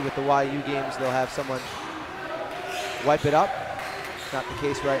 Usually with the YU games, they'll have someone wipe it up. Not the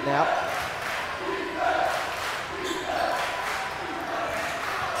case right now.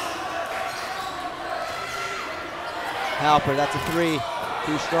 Halpert, that's a three,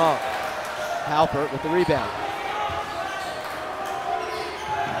 too strong. Halpert with the rebound.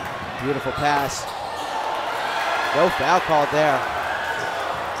 Beautiful pass. No foul called there.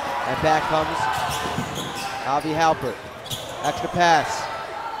 And back comes Avi Halpert. Extra pass.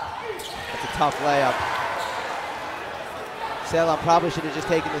 That's a tough layup. Salem probably should have just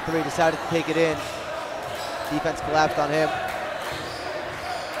taken the three, decided to take it in. Defense collapsed on him.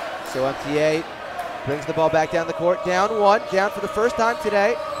 So MTA brings the ball back down the court. Down one, down for the first time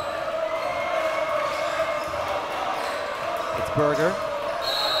today. It's Berger.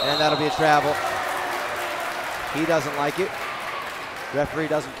 And that'll be a travel. He doesn't like it. Referee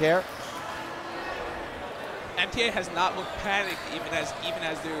doesn't care. MTA has not looked panicked even as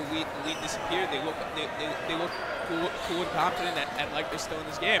their lead disappeared. They look cool and confident and like they're still in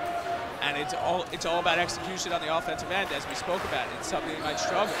this game. And it's all about execution on the offensive end, as we spoke about. It's something they might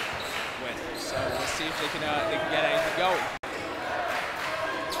struggle with. So we'll see if they can get anything going.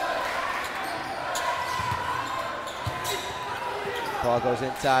 Ball goes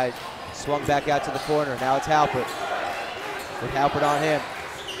inside, swung back out to the corner. Now it's Halpert. With Halpert on him.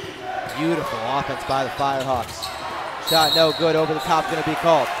 Beautiful offense by the Firehawks. Shot no good, over the top, gonna be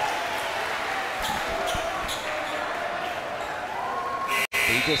called.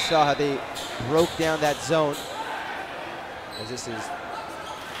 But you just saw how they broke down that zone, as this is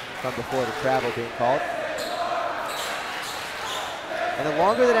from before the travel being called. And the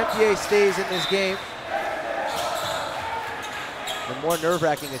longer that MTA stays in this game, the more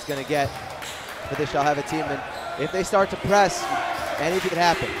nerve-wracking it's going to get for the Shalhevet team. And if they start to press, anything could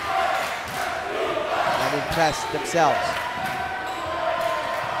happen. I mean, press themselves.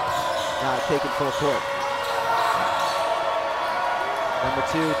 Not taking full court. Number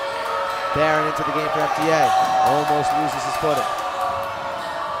 2, Barron into the game for MTA. Almost loses his footing.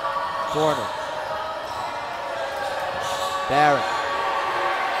 Corner. Barron.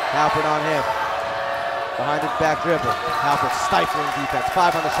 Halpert on him. Behind his back dribble. Halpert stifling defense.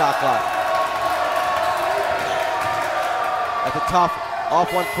 5 on the shot clock. At the tough,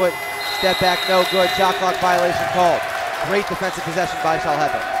 off 1 foot, step back, no good. Shot clock violation called. Great defensive possession by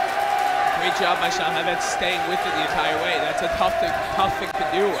Shalhevet. Great job by Shalhevet staying with it the entire way. That's a tough thing to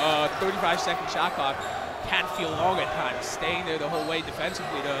do. 35-second shot clock can feel long at times. Staying there the whole way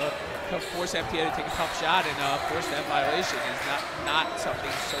defensively to force MTA to take a tough shot and force that violation is not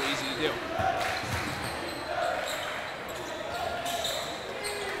something so easy to do.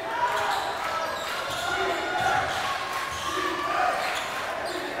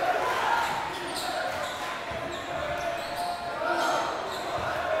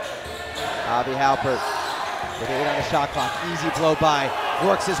 Avi Halpert with 8 on the shot clock. Easy blow by.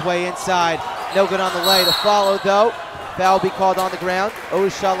 Works his way inside. No good on the lay. The follow though. Foul will be called on the ground.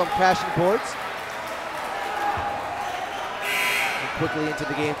 Oz Shalom crashing boards. And quickly into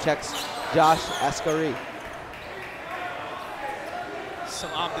the game checks Josh Ascari.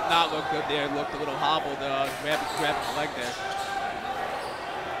 Salam did not look good there. Looked a little hobbled, grabbing the leg there.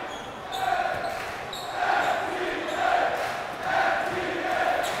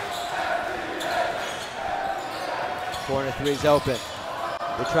 Corner 3's open.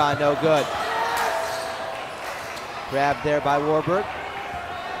 The try no good. Grabbed there by Warburg.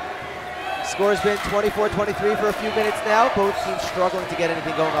 Score's been 24-23 for a few minutes now. Both teams struggling to get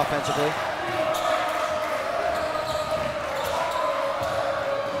anything going offensively.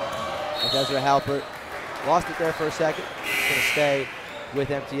 And Ezra Halpert lost it there for a second. He's going to stay with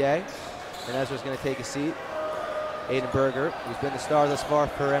MTA. And Ezra's going to take a seat. Aiden Berger, who's been the star thus far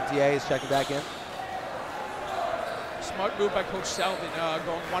for MTA, is checking back in. Smart move by Coach Selvin,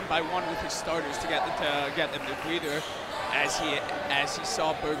 going 1 by 1 with his starters to get them to breather, as he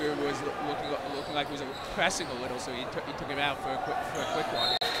saw Berger was looking like he was pressing a little, so he took him out for a quick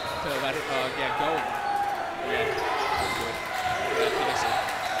one to let it get going.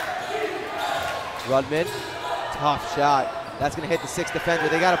 Rudman, tough shot. That's going to hit the 6th defender.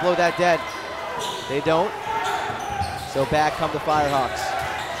 They got to blow that dead. They don't. So back come the Firehawks.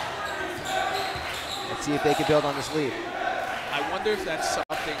 Let's see if they can build on this lead. I wonder if that's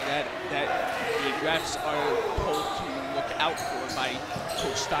something that the refs are told to look out for by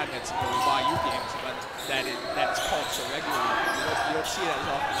Coach Steinmetz in the YU games, but that it's called so regularly. You don't see that as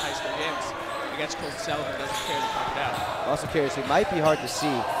often in high school games. against Colton Sullivan doesn't care to pump it out. Also curious, it might be hard to see,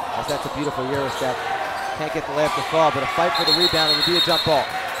 as that's a beautiful Euro step. Can't get the layup to fall, but a fight for the rebound, and it would be a jump ball.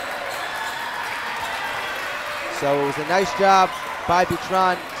 So it was a nice job by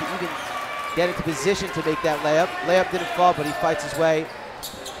Butron to even get into position to make that layup. Layup didn't fall, but he fights his way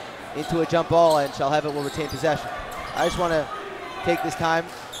into a jump ball, and Shalhevet will retain possession. I just want to take this time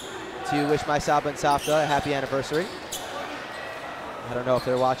to wish my Saba and Safta a happy anniversary. I don't know if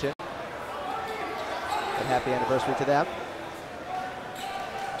they're watching, but happy anniversary to them.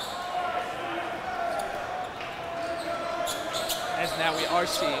 As now we are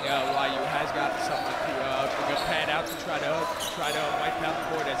seeing YU has gotten someone to pan out to try to wipe out the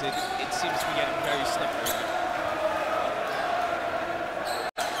board, as it seems to be getting very slippery.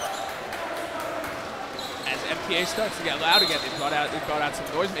 As MTA starts to get loud again, they brought out some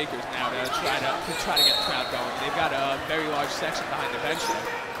noisemakers now to try to get the crowd going. They've got a very large section behind the bench there.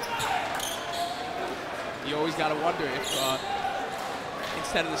 You always got to wonder if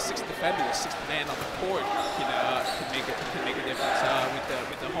instead of the sixth defender, the sixth man on the court can make a difference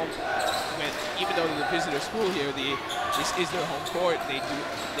with the home. Even though the visitor school here, this is their home court. The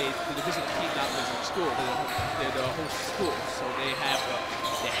visiting team not visiting school. They're the host school, so they have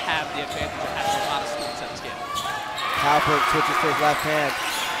the advantage of having a lot of students at this game. Halpert switches to his left hand,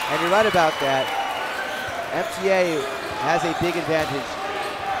 and you're right about that. MTA has a big advantage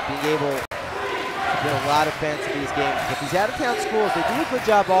being able to bring a lot of fans to these games. But these out-of-town schools, they do a good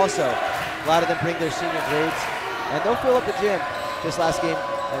job also. A lot of them bring their senior grades, and they'll fill up the gym. This last game,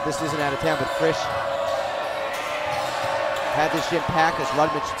 this isn't out of town, but Frisch had this gym packed as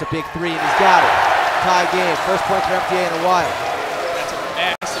Rudman shoots a big three, and he's got it. Tie game, first point for MTA in a while. That's a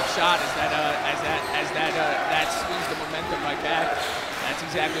massive shot as that swings the momentum right back. That's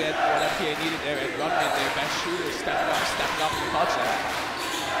exactly what MTA needed there. And Rudman, their best shooter, stepping up in the clutch there.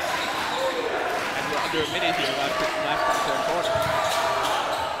 And we're under a minute here left in the third quarter.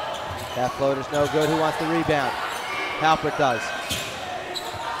 That floater's no good. Who wants the rebound? Halpert does.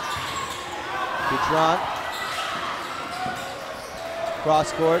 Butron.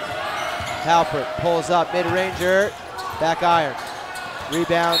 Cross court. Halpert pulls up, mid-ranger. Back iron.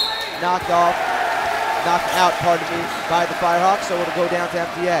 Rebound, knocked out, pardon me, by the Firehawks, so it'll go down to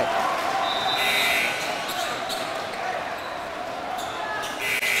MTA.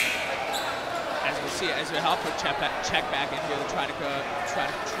 As we'll see, as we help her check back in here to try to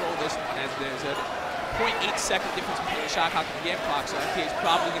control this one, as there's a 0.8-second difference between the shot clock and the game clock, so MTA is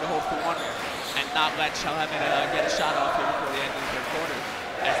probably going to hope for one and not let Shalhevet get a shot off here before the end of the third quarter.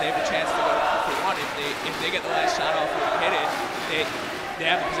 As they have a chance to go for one, if they get the last shot off here and hit it, they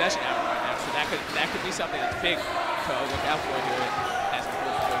have the possession out right now, so that could be something that's big to look out for here as the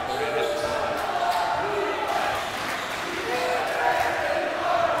fourth quarter hits.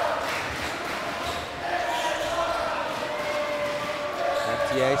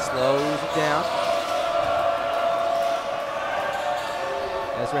 MTA slows it down.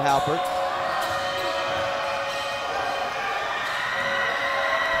 Ezra Halpert.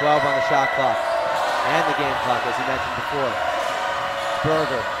 12 on the shot clock and the game clock, as you mentioned before.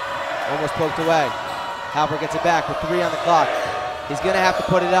 Berger almost poked away. Halpert gets it back with 3 on the clock. He's going to have to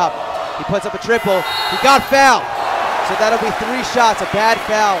put it up. He puts up a triple. He got fouled. So that'll be 3 shots. A bad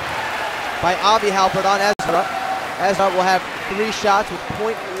foul by Avi Halpert on Ezra. Ezra will have 3 shots with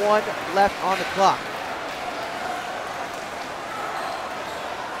 0.1 left on the clock.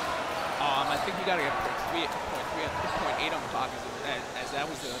 I think we got to get 0.8 on the clock, as that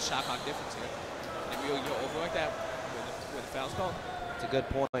was the shot clock difference here. And we go over like that with the foul's called. It's a good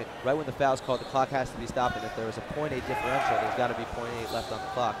point. Right when the foul's called, the clock has to be stopped, and if there was a 0.8 differential, there's got to be 0.8 left on the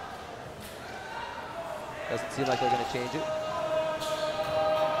clock. Doesn't seem like they're going to change it.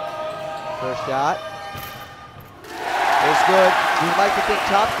 First shot. It's good. We would like to thank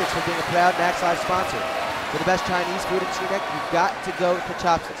Chopsticks for being a proud Max Live sponsor. For the best Chinese food in Teaneck, you've got to go to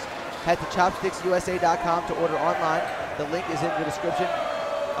Chopsticks. Head to chopsticksusa.com to order online. The link is in the description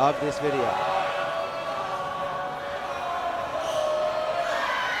of this video.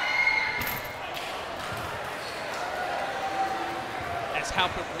 As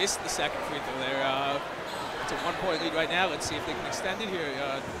Halpert missed the second free throw there, it's a 1-point lead right now. Let's see if they can extend it here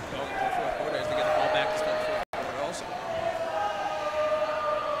going into the fourth quarter as they get the ball back to start the fourth quarter also.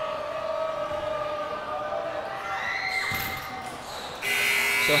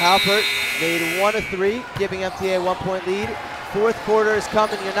 So Halpert made 1 of 3, giving MTA a 1-point lead. Fourth quarter is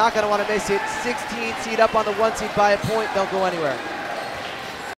coming. You're not going to want to miss it. 16 seed up on the 1 seed by a point. Don't go anywhere.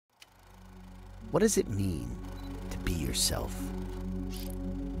 What does it mean to be yourself?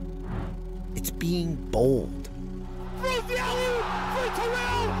 It's being bold. Oh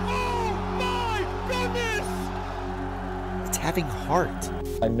my having heart.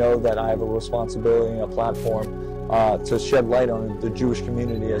 I know that I have a responsibility and a platform to shed light on the Jewish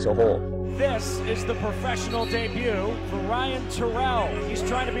community as a whole. This is the professional debut for Ryan Terrell. He's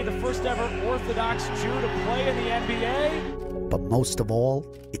trying to be the first ever Orthodox Jew to play in the NBA. But most of all,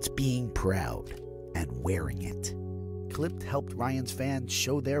 it's being proud and wearing it. Clipped helped Ryan's fans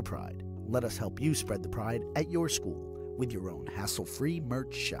show their pride. Let us help you spread the pride at your school with your own hassle-free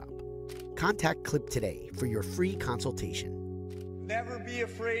merch shop. Contact Clipped today for your free consultation. Never be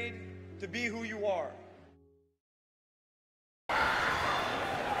afraid to be who you are.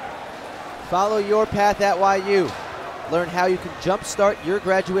 Follow your path at YU. Learn how you can jumpstart your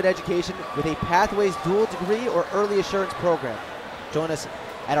graduate education with a Pathways dual degree or early assurance program. Join us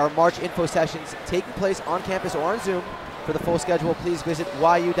at our March info sessions taking place on campus or on Zoom. For the full schedule, please visit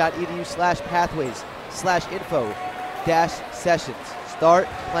yu.edu/pathways/info-sessions. Start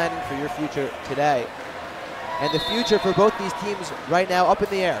planning for your future today. And the future for both these teams right now up in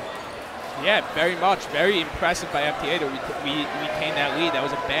the air. Yeah, very much. Very impressive by MTA to retain that lead. That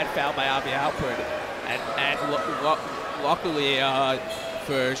was a bad foul by Avi Alpert. And luckily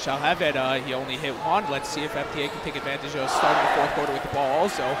for Shalhevet, he only hit one. Let's see if MTA can take advantage of starting the fourth quarter with the ball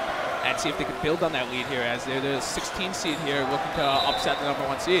also, and see if they can build on that lead here, as they're the 16 seed here looking to upset the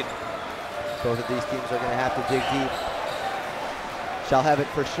 #1 seed. Both of these teams are going to have to dig deep. Shalhevet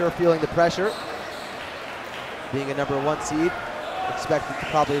for sure feeling the pressure. Being a #1 seed, expected to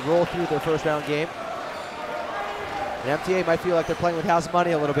probably roll through their first round game. And MTA might feel like they're playing with house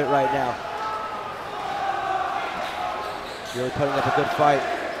money a little bit right now. Really putting up a good fight.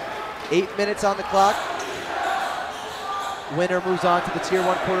 8 minutes on the clock. Winner moves on to the Tier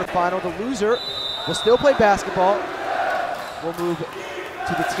 1 quarterfinal. The loser will still play basketball. We'll move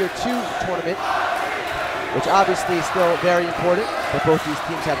to the Tier 2 tournament, which obviously is still very important, but both these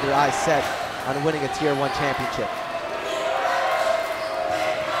teams have their eyes set on winning a Tier 1 championship.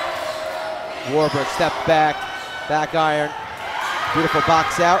 Warburg steps back, back iron. Beautiful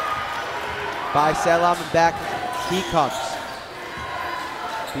box out by Selam, and back he comes.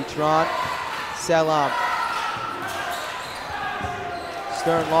 Vitron, Selam.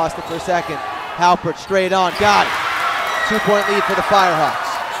 Stern lost it for a second. Halpert straight on, got it. 2-point lead for the Firehawks.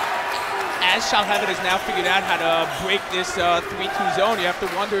 As Shalhevet has now figured out how to break this 3-2 zone, you have to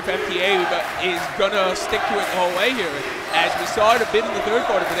wonder if MTA is going to stick to it the whole way here. As we saw it a bit in the third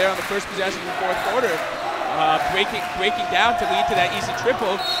quarter, but there on the first possession of the fourth quarter, breaking down to lead to that easy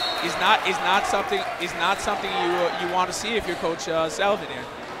triple is not something you want to see if you're Coach Selvin here.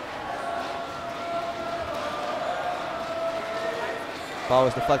 Ball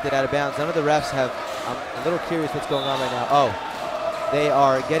was deflected out of bounds. None of the refs have. I'm a little curious what's going on right now. Oh, they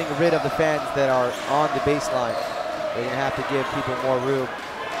are getting rid of the fans that are on the baseline. They're going to have to give people more room,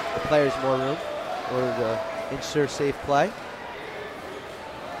 the players more room, in order to ensure safe play.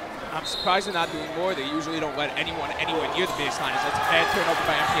 I'm surprised they're not doing more. They usually don't let anyone anywhere near the baseline. That's a bad turnover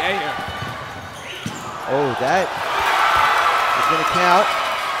by MTA here. Oh, that is going to count.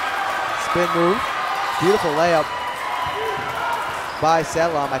 Spin move. Beautiful layup by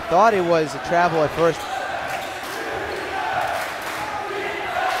Selam. I thought it was a travel at first,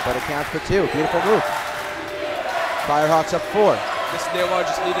 but it counts for 2. Beautiful move. Firehawks up 4. This is their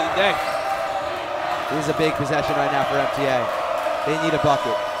largest lead of the day. This is a big possession right now for MTA. They need a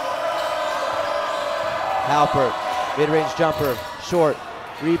bucket. Halpert, mid-range jumper, short,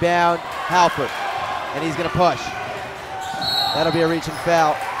 rebound, Halpert, and he's going to push. That'll be a reaching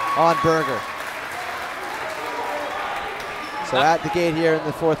foul on Berger. So at the gate here in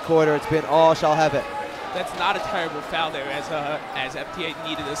the fourth quarter, it's been all Shalhevet. That's not a terrible foul there, as MTA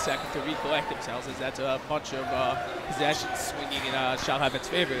needed a second to recollect themselves, as that's a bunch of possessions swinging in Shalhevet's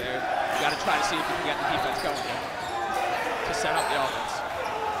favor there. You got to try to see if you can get the defense going there to set up the offense.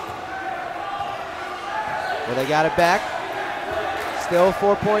 Well, they got it back. Still a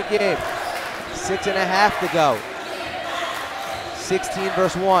 4-point game. 6.5 to go. 16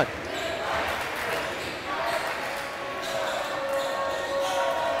 versus 1.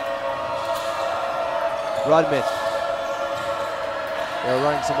 Rudman. They're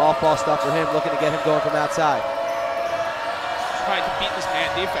running some off-ball stuff for him, looking to get him going from outside. Trying to beat this man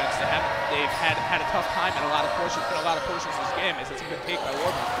defense. They've had a tough time in a lot of portions of this game. As it's a good take by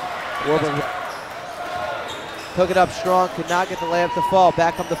Warburg. Warburg took it up strong, could not get the layup to fall.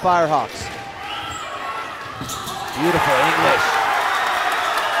 Back come the Firehawks. Beautiful English.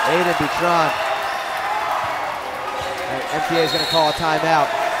 Aiden Vitron. And MTA is going to call a timeout.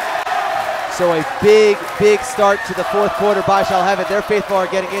 So a big start to the fourth quarter by Shalhevet. Their faithful are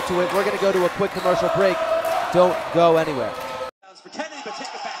getting into it. We're going to go to a quick commercial break. Don't go anywhere. For Kennedy, but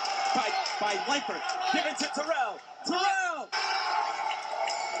take it back by Leifert. Given to Terrell. Terrell.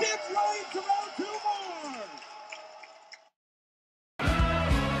 Gets right. Terrell 2 more.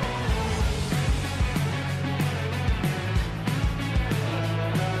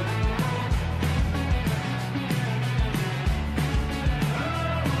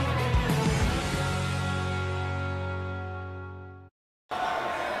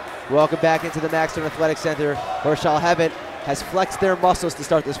 Welcome back into the Maxton Athletic Center, where Shalhevet has flexed their muscles to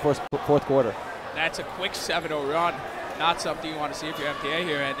start this fourth quarter. That's a quick 7-0 run. Not something you want to see if you're MTA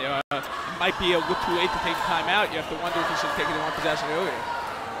here, and it might be a little too late to take the timeout. You have to wonder if you should have taken the one possession earlier.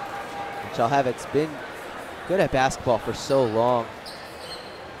 Shalhevet's been good at basketball for so long.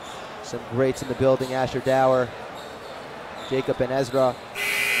 Some greats in the building: Asher Dower, Jacob and Ezra,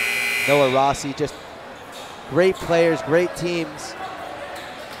 Noah Rossi, just great players, great teams.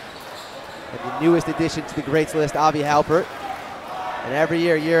 And the newest addition to the greats list, Avi Halpert. And every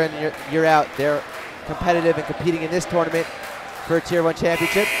year, year in, year out, they're competitive and competing in this tournament for a Tier 1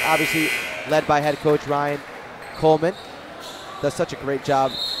 championship, obviously led by head coach Ryan Coleman. Does such a great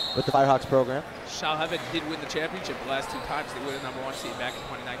job with the Firehawks program. Shalhevet did win the championship the last 2 times. They were the #1 seed back in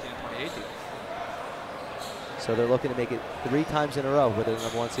 2019 and 2018. So they're looking to make it 3 times in a row where they're the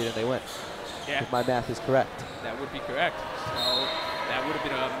 #1 seed and they win. Yeah. If my math is correct. That would be correct. So that would have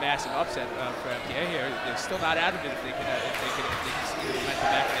been a massive upset for MTA here. They're still not out of it if they can see the momentum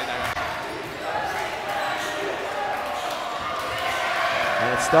back in their direction. And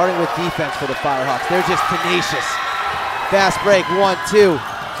it's starting with defense for the Firehawks. They're just tenacious. Fast break, 1-2.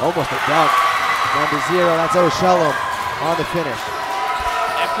 Almost a dunk. Number 0, that's O'Shalom on the finish.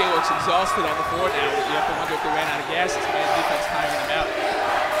 MTA looks exhausted on the floor now. You have to wonder if they ran out of gas. It's made defense tiring them out.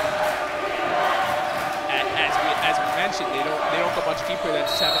 As we mentioned, they don't go much deeper than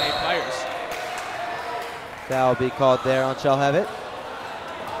 7-8 players. Foul will be called there on Shalhevet.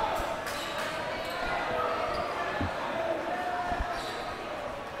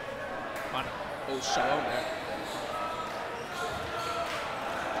 On O'Shalom there.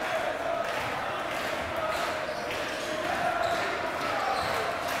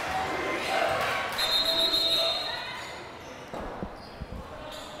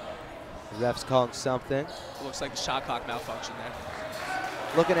 The ref's calling something. Looks like a shot clock malfunction there.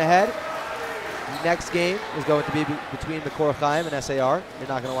 Looking ahead, the next game is going to be between Makor Chaim and SAR. You're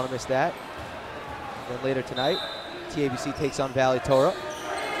not going to want to miss that. And then later tonight, TABC takes on Valley Torah.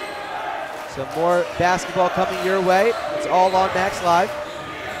 Some more basketball coming your way. It's all on Max Live.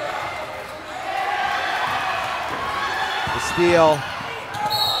 The steal,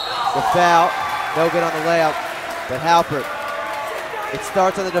 the foul, no good on the layup, but Halpert. It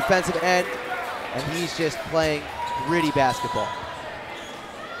starts on the defensive end, and he's just playing gritty basketball.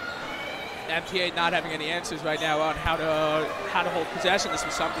 MTA not having any answers right now on how to hold possession. This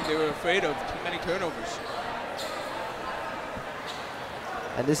was something they were afraid of. Too many turnovers.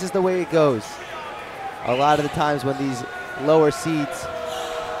 And this is the way it goes. A lot of the times when these lower seeds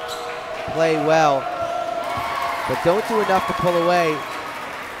play well, but don't do enough to pull away,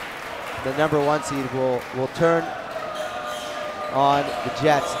 the #1 seed will turn on the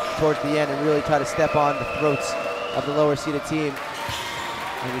Jets towards the end and really try to step on the throats of the lower seeded team.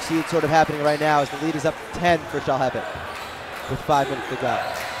 And we see it sort of happening right now as the lead is up 10 for Shalhevet with 5 minutes to go.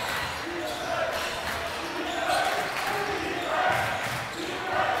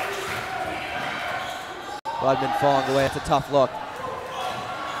 Budman falling away, it's a tough look.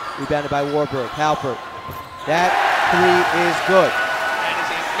 Rebounded by Warburg, Halpert. That 3 is good. That is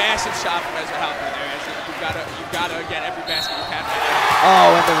a massive shot from Ezra Halpert there. You've got to get every basket you can right now.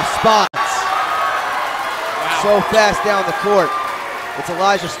 Oh, and the response. Wow. So fast down the court. It's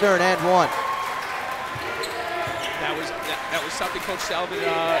Elijah Stern and 1. That was something Coach Selvin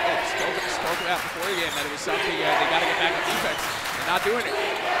spoke about before the game, that it was something they got to get back on defense. They're not doing it.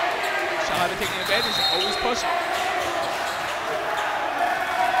 Shalhevet taking advantage, always pushing.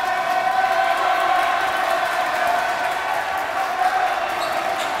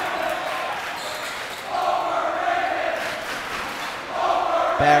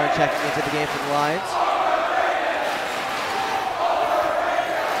 Barron checking into the game for the Lions.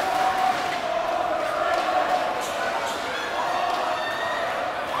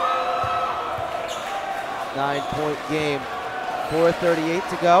 Nine-point game, 4:38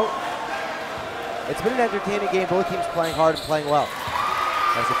 to go. It's been an entertaining game. Both teams playing hard and playing well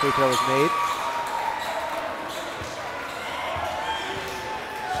as the free throw is made.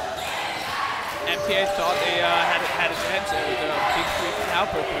 MTA thought they had a chance with a big 3 from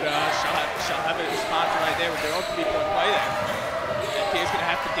Halpert, but Shalhevet responds right there with their own 3-point play there. MTA is going to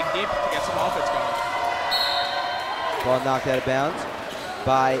have to dig deep to get some offense going. Ball knocked out of bounds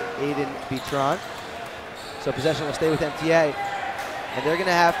by Aiden Vitron. So possession will stay with MTA. And they're going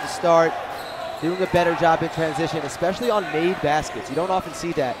to have to start doing a better job in transition, especially on made baskets. You don't often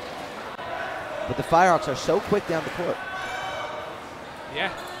see that. But the Firehawks are so quick down the court. Yeah,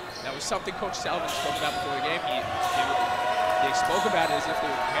 that was something Coach Sullivan spoke about before the game. They spoke about it as if they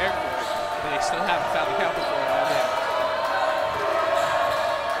were prepared for it, but they still haven't found the counter for it all day.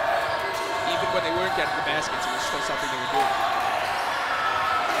 Even when they weren't getting the baskets, it was still something they were doing.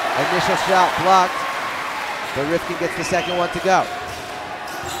 Initial shot blocked, but Rifkin gets the second one to go.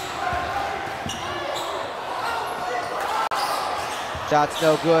 Shot's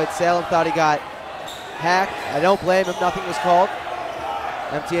no good. Salem thought he got hacked. I don't blame him. Nothing was called.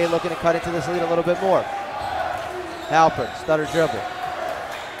 MTA looking to cut into this lead a little bit more. Halpert, stutter dribble.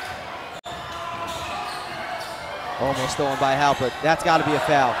 Almost stolen by Halpert. That's got to be a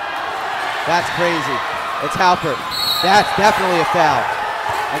foul. That's crazy. It's Halpert. That's definitely a foul.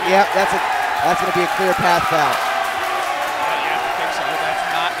 And yep, that's going to be a clear path foul. Yeah, I think so.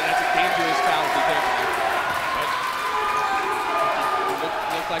 That's a dangerous foul to be taken.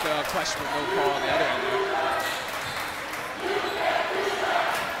 Looked like a question with no call on the other end there.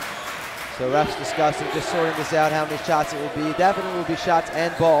 So refs discussing, just sorting this out, how many shots it will be. Definitely will be shots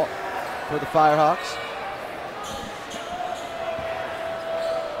and ball for the Firehawks.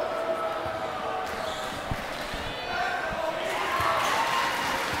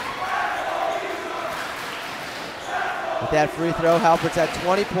 With that free throw, Halpert's at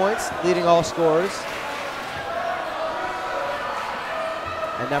 20 points, leading all scorers.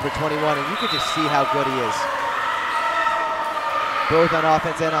 And number 21, and you can just see how good he is. Both on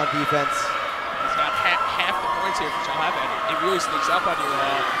offense and on defense. He's got half the points here for Shalhevet. It really sneaks up on you,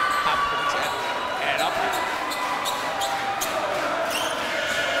 half points and up here.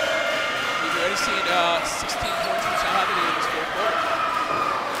 We've already seen 16 points from Shalhevet in this fourth quarter.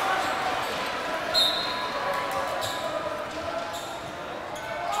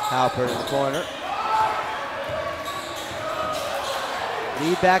 Halpert in the corner.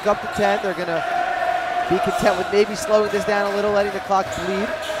 Lead back up to 10. They're going to be content with maybe slowing this down a little, letting the clock bleed.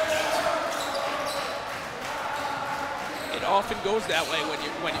 It often goes that way when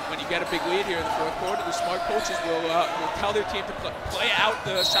you get a big lead here in the fourth quarter. The smart coaches will tell their team to play out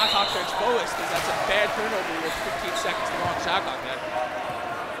the shot clock to its fullest, because that's a bad turnover with 15 seconds to go on the shot clock then.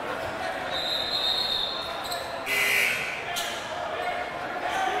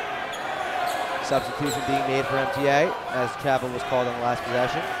 Substitution being made for MTA as travel was called on the last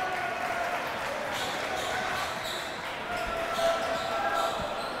possession.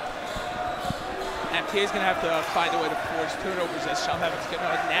 MTA is going to have to find a way to force turnovers, as Shalhevet's going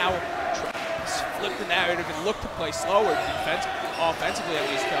to now flip the narrative and look to play slower offensively at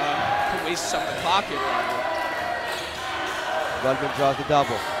least, to waste some of the clock here. Ludman draws the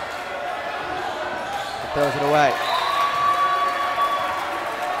double. He throws it away.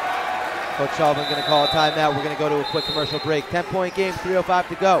 Coach Sullivan going to call a timeout. We're going to go to a quick commercial break. 10-point game, 3:05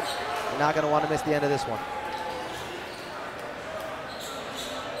 to go. You're not going to want to miss the end of this one.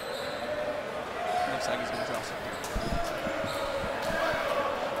 Looks like he's going to draw something.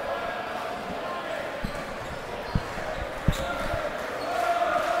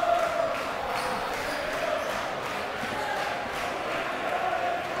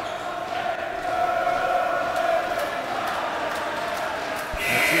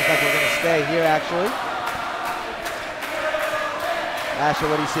 Stay here, actually. Asher,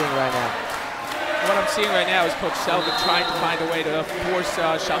 what are you seeing right now? What I'm seeing right now is Coach Sullivan trying to find a way to force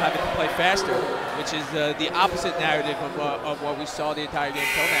Shalhevet to play faster, which is the opposite narrative of what we saw the entire game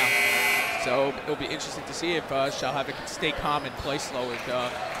till now. So it'll be interesting to see if Shalhevet can stay calm and play slower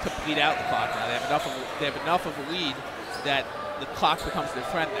to bleed out the clock. Now they have enough of a lead that the clock becomes their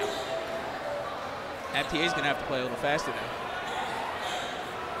friend now. MTA is going to have to play a little faster now.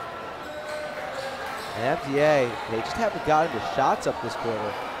 And MTA, they just haven't gotten the shots up this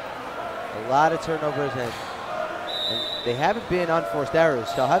quarter. A lot of turnovers, and they haven't been unforced errors.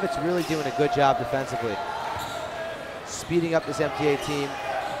 Shalhevet's really doing a good job defensively. Speeding up this MTA team,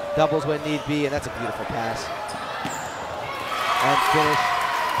 doubles when need be, and that's a beautiful pass. And finish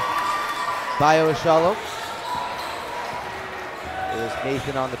by Oshalom. It was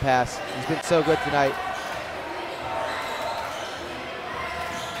Nathan on the pass. He's been so good tonight.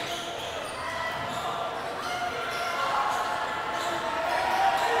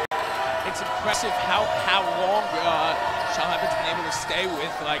 It's impressive how long Shalhevet's been able to stay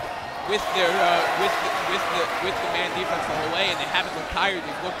with the man defense the whole way, and they haven't looked tired.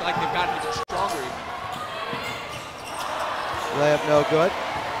 They've looked like they've gotten even stronger. Layup no good.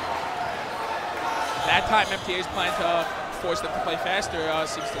 That time MTA is planning to force them to play faster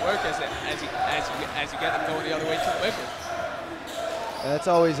seems to work as you get them going the other way too quickly. That's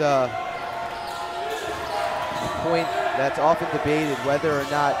always a point that's often debated, whether or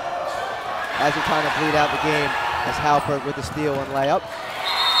not, as you're trying to bleed out the game, as Halpert with the steal and layup,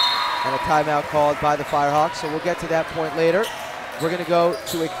 and a timeout called by the Firehawks. So we'll get to that point later. We're going to go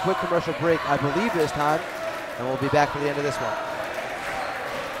to a quick commercial break, I believe this time, and we'll be back for the end of this one.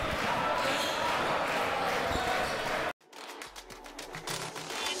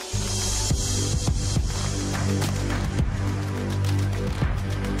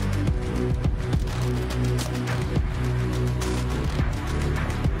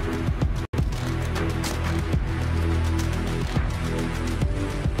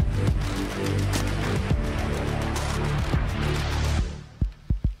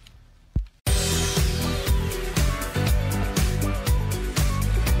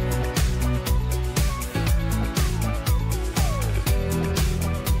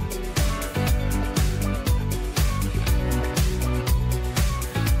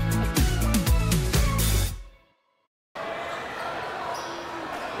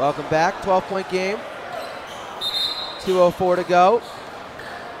 Welcome back, 12-point game. 2:04 to go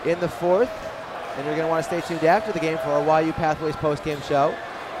in the fourth. And you're going to want to stay tuned after the game for our YU Pathways post-game show.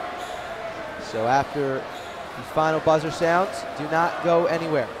 So after the final buzzer sounds, do not go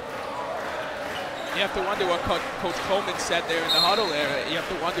anywhere. You have to wonder what Coach Coleman said there in the huddle there. You have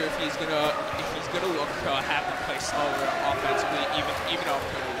to wonder if he's gonna look to have them play slower offensively, even off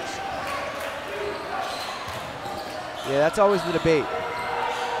turnovers. Yeah, that's always the debate.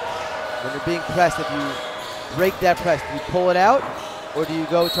 When you're being pressed, if you break that press, do you pull it out, or do you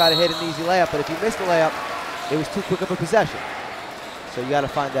go try to hit an easy layup? But if you miss the layup, it was too quick of a possession. So you got to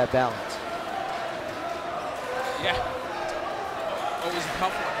find that balance. Yeah, always a tough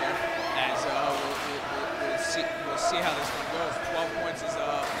one here. As we'll see how this one goes. 12 points is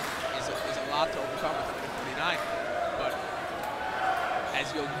a lot to overcome with 49, but as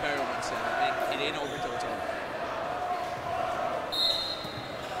Yogi Berra once said, it ain't over till it's over.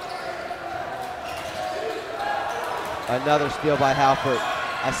 Another steal by Halpert.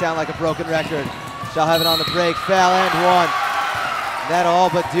 I sound like a broken record. Shalhevet on the break, foul and one. That'll all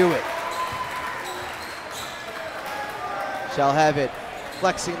but do it. Shalhevet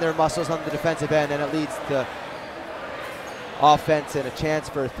flexing their muscles on the defensive end, and it leads to offense and a chance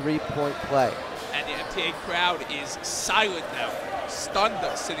for a three-point play. And the MTA crowd is silent now, stunned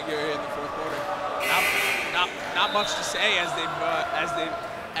sitting here in the fourth quarter. Not much to say as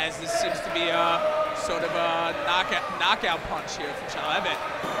this seems to be sort of a knockout punch here from Shalhevet.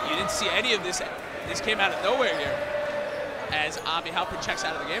 You didn't see any of this. This came out of nowhere here as Avi Halpert checks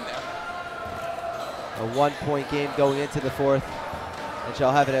out of the game there. A one-point game going into the fourth, and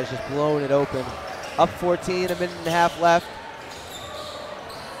Shalhevet has just blown it open. Up 14, a minute and a half left.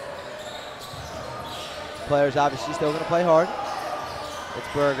 Players obviously still going to play hard. It's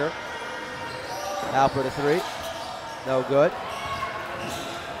Berger. Halpert a three. No good.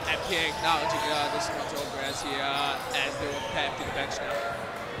 MTA acknowledging this one's over as they will pass to the bench now.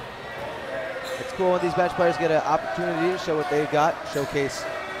 It's cool when these bench players get an opportunity to show what they've got, showcase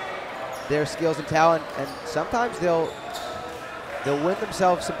their skills and talent, and sometimes they'll win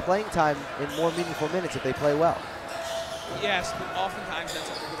themselves some playing time in more meaningful minutes if they play well. Yes, but oftentimes that's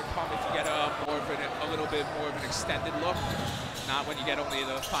only going to come if you get a little bit more of an extended look, not when you get only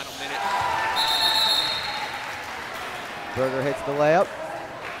the final minute. Berger hits the layup.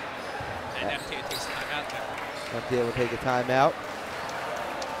 And MTA takes a timeout there. MTA will take a timeout.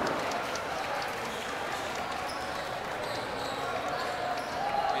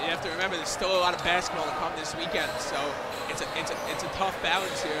 You have to remember there's still a lot of basketball to come this weekend, so it's a tough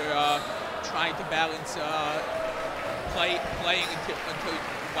balance here, trying to balance playing until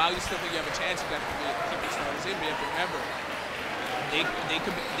while you still think you have a chance, you got to keep your starters in. But you have to remember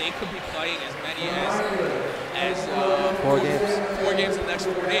they could be playing as many as 4 games. 4 games in the next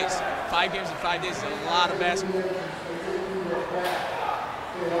 4 days. 5 games in 5 days is a lot of basketball.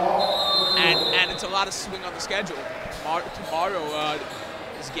 And it's a lot of swing on the schedule.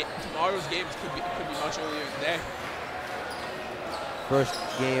 Tomorrow's games could be much earlier in the day. First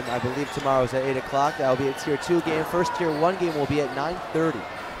game, I believe tomorrow is at 8 o'clock. That will be a Tier 2 game. First Tier 1 game will be at 9:30.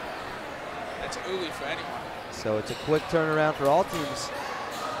 That's early for anyone. So it's a quick turnaround for all teams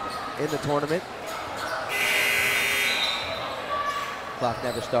in the tournament. Clock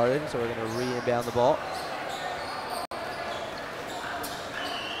never started, so we're going to re-inbound the ball.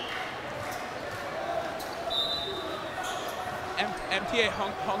 MTA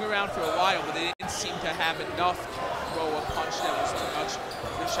hung around for a while, but they didn't seem to have enough throw a punch that was too much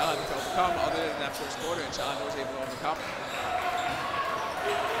for Shalhevet to overcome, other than that first quarter, and Shalhevet was able to overcome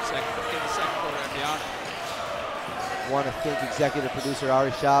in the second quarter and beyond. I want to thank executive producer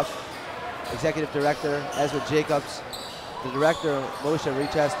Ari Schaaf, executive director Ezra Jacobs, the director Moshe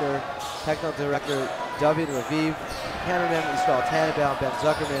Richester, technical director David Raviv, cameraman Yisrael Tannenbaum, Ben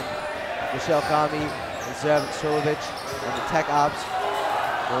Zuckerman, Michelle Kami, and Zev Shalhevet, and the tech ops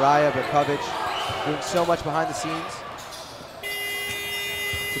Mariah Berkovich, doing so much behind the scenes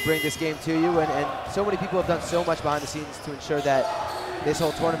to bring this game to you, and so many people have done so much behind the scenes to ensure that this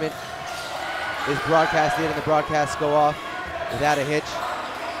whole tournament is broadcasted and the broadcasts go off without a hitch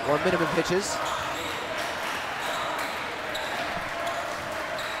or minimum hitches.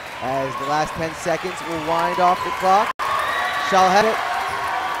 As the last 10 seconds will wind off the clock. Shalhevet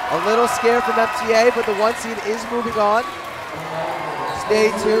a little scared from MTA, but the 1 seed is moving on.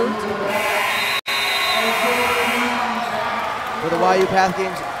 Stay tuned for the YU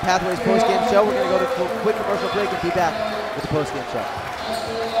Pathways post-game show. We're going to go to a quick commercial break and be back with the post-game show.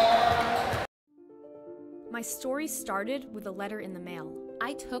 My story started with a letter in the mail.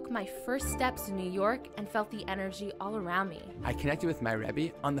 I took my first steps in New York and felt the energy all around me. I connected with my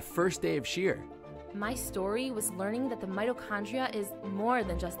Rebbe on the first day of Shir. My story was learning that the mitochondria is more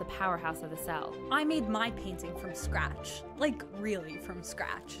than just the powerhouse of the cell. I made my painting from scratch. Like, really from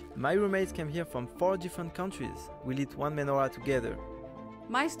scratch. My roommates came here from 4 different countries. We lit one menorah together.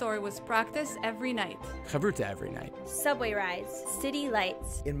 My story was practice every night. Chavruta every night. Subway rides, city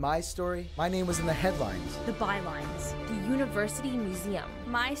lights. In my story, my name was in the headlines. The bylines. The University Museum.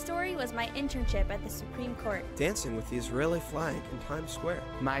 My story was my internship at the Supreme Court. Dancing with the Israeli flag in Times Square.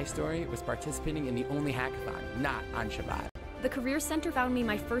 My story was participating in the only hackathon, not on Shabbat. The Career Center found me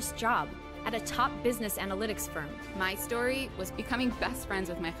my first job at a top business analytics firm. My story was becoming best friends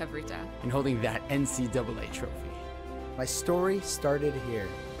with my chavruta. And holding that NCAA trophy. My story started here.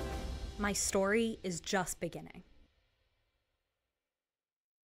 My story is just beginning.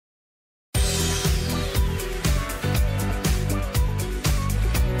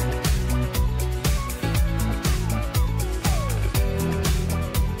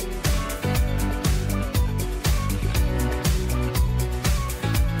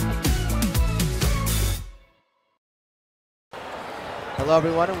 Hello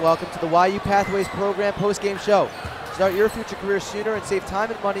everyone and welcome to the YU Pathways program post-game show. Start your future career sooner and save time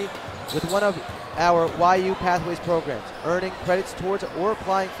and money with one of our YU Pathways programs, earning credits towards or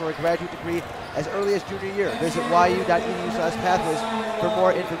applying for a graduate degree as early as junior year. Visit yu.edu/pathways for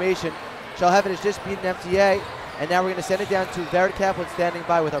more information. Shalhevet has just beaten MTA, and now we're going to send it down to Barrett Kaplan standing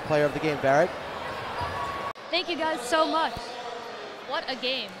by with our player of the game. Barrett? Thank you guys so much. What a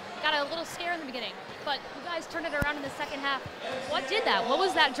game. Got a little scare in the beginning, but you guys turned it around in the second half. What did that? What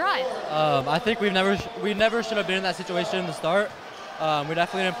was that drive? I think we never should have been in that situation in the start. We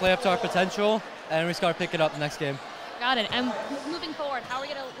definitely didn't play up to our potential, and we started picking up the next game. Got it. And moving forward, how are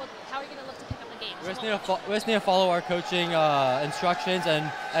you gonna look to pick up the game? We just need to follow our coaching instructions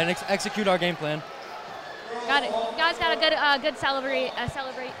and execute our game plan. Got it. You guys got a good celebrate. Can't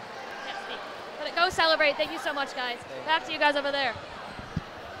speak. But go celebrate. Thank you so much, guys. Back to you guys over there.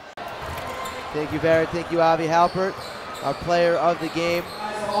 Thank you, Barrett. Thank you, Avi Halpert, our player of the game.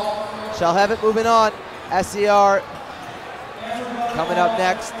 Shalhevet moving on. SCR coming up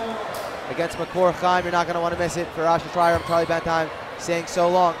next against Makor Chaim. You're not going to want to miss it. For Asher Fryer, I'm Charlie Bantime saying so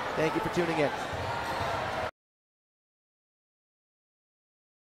long. Thank you for tuning in.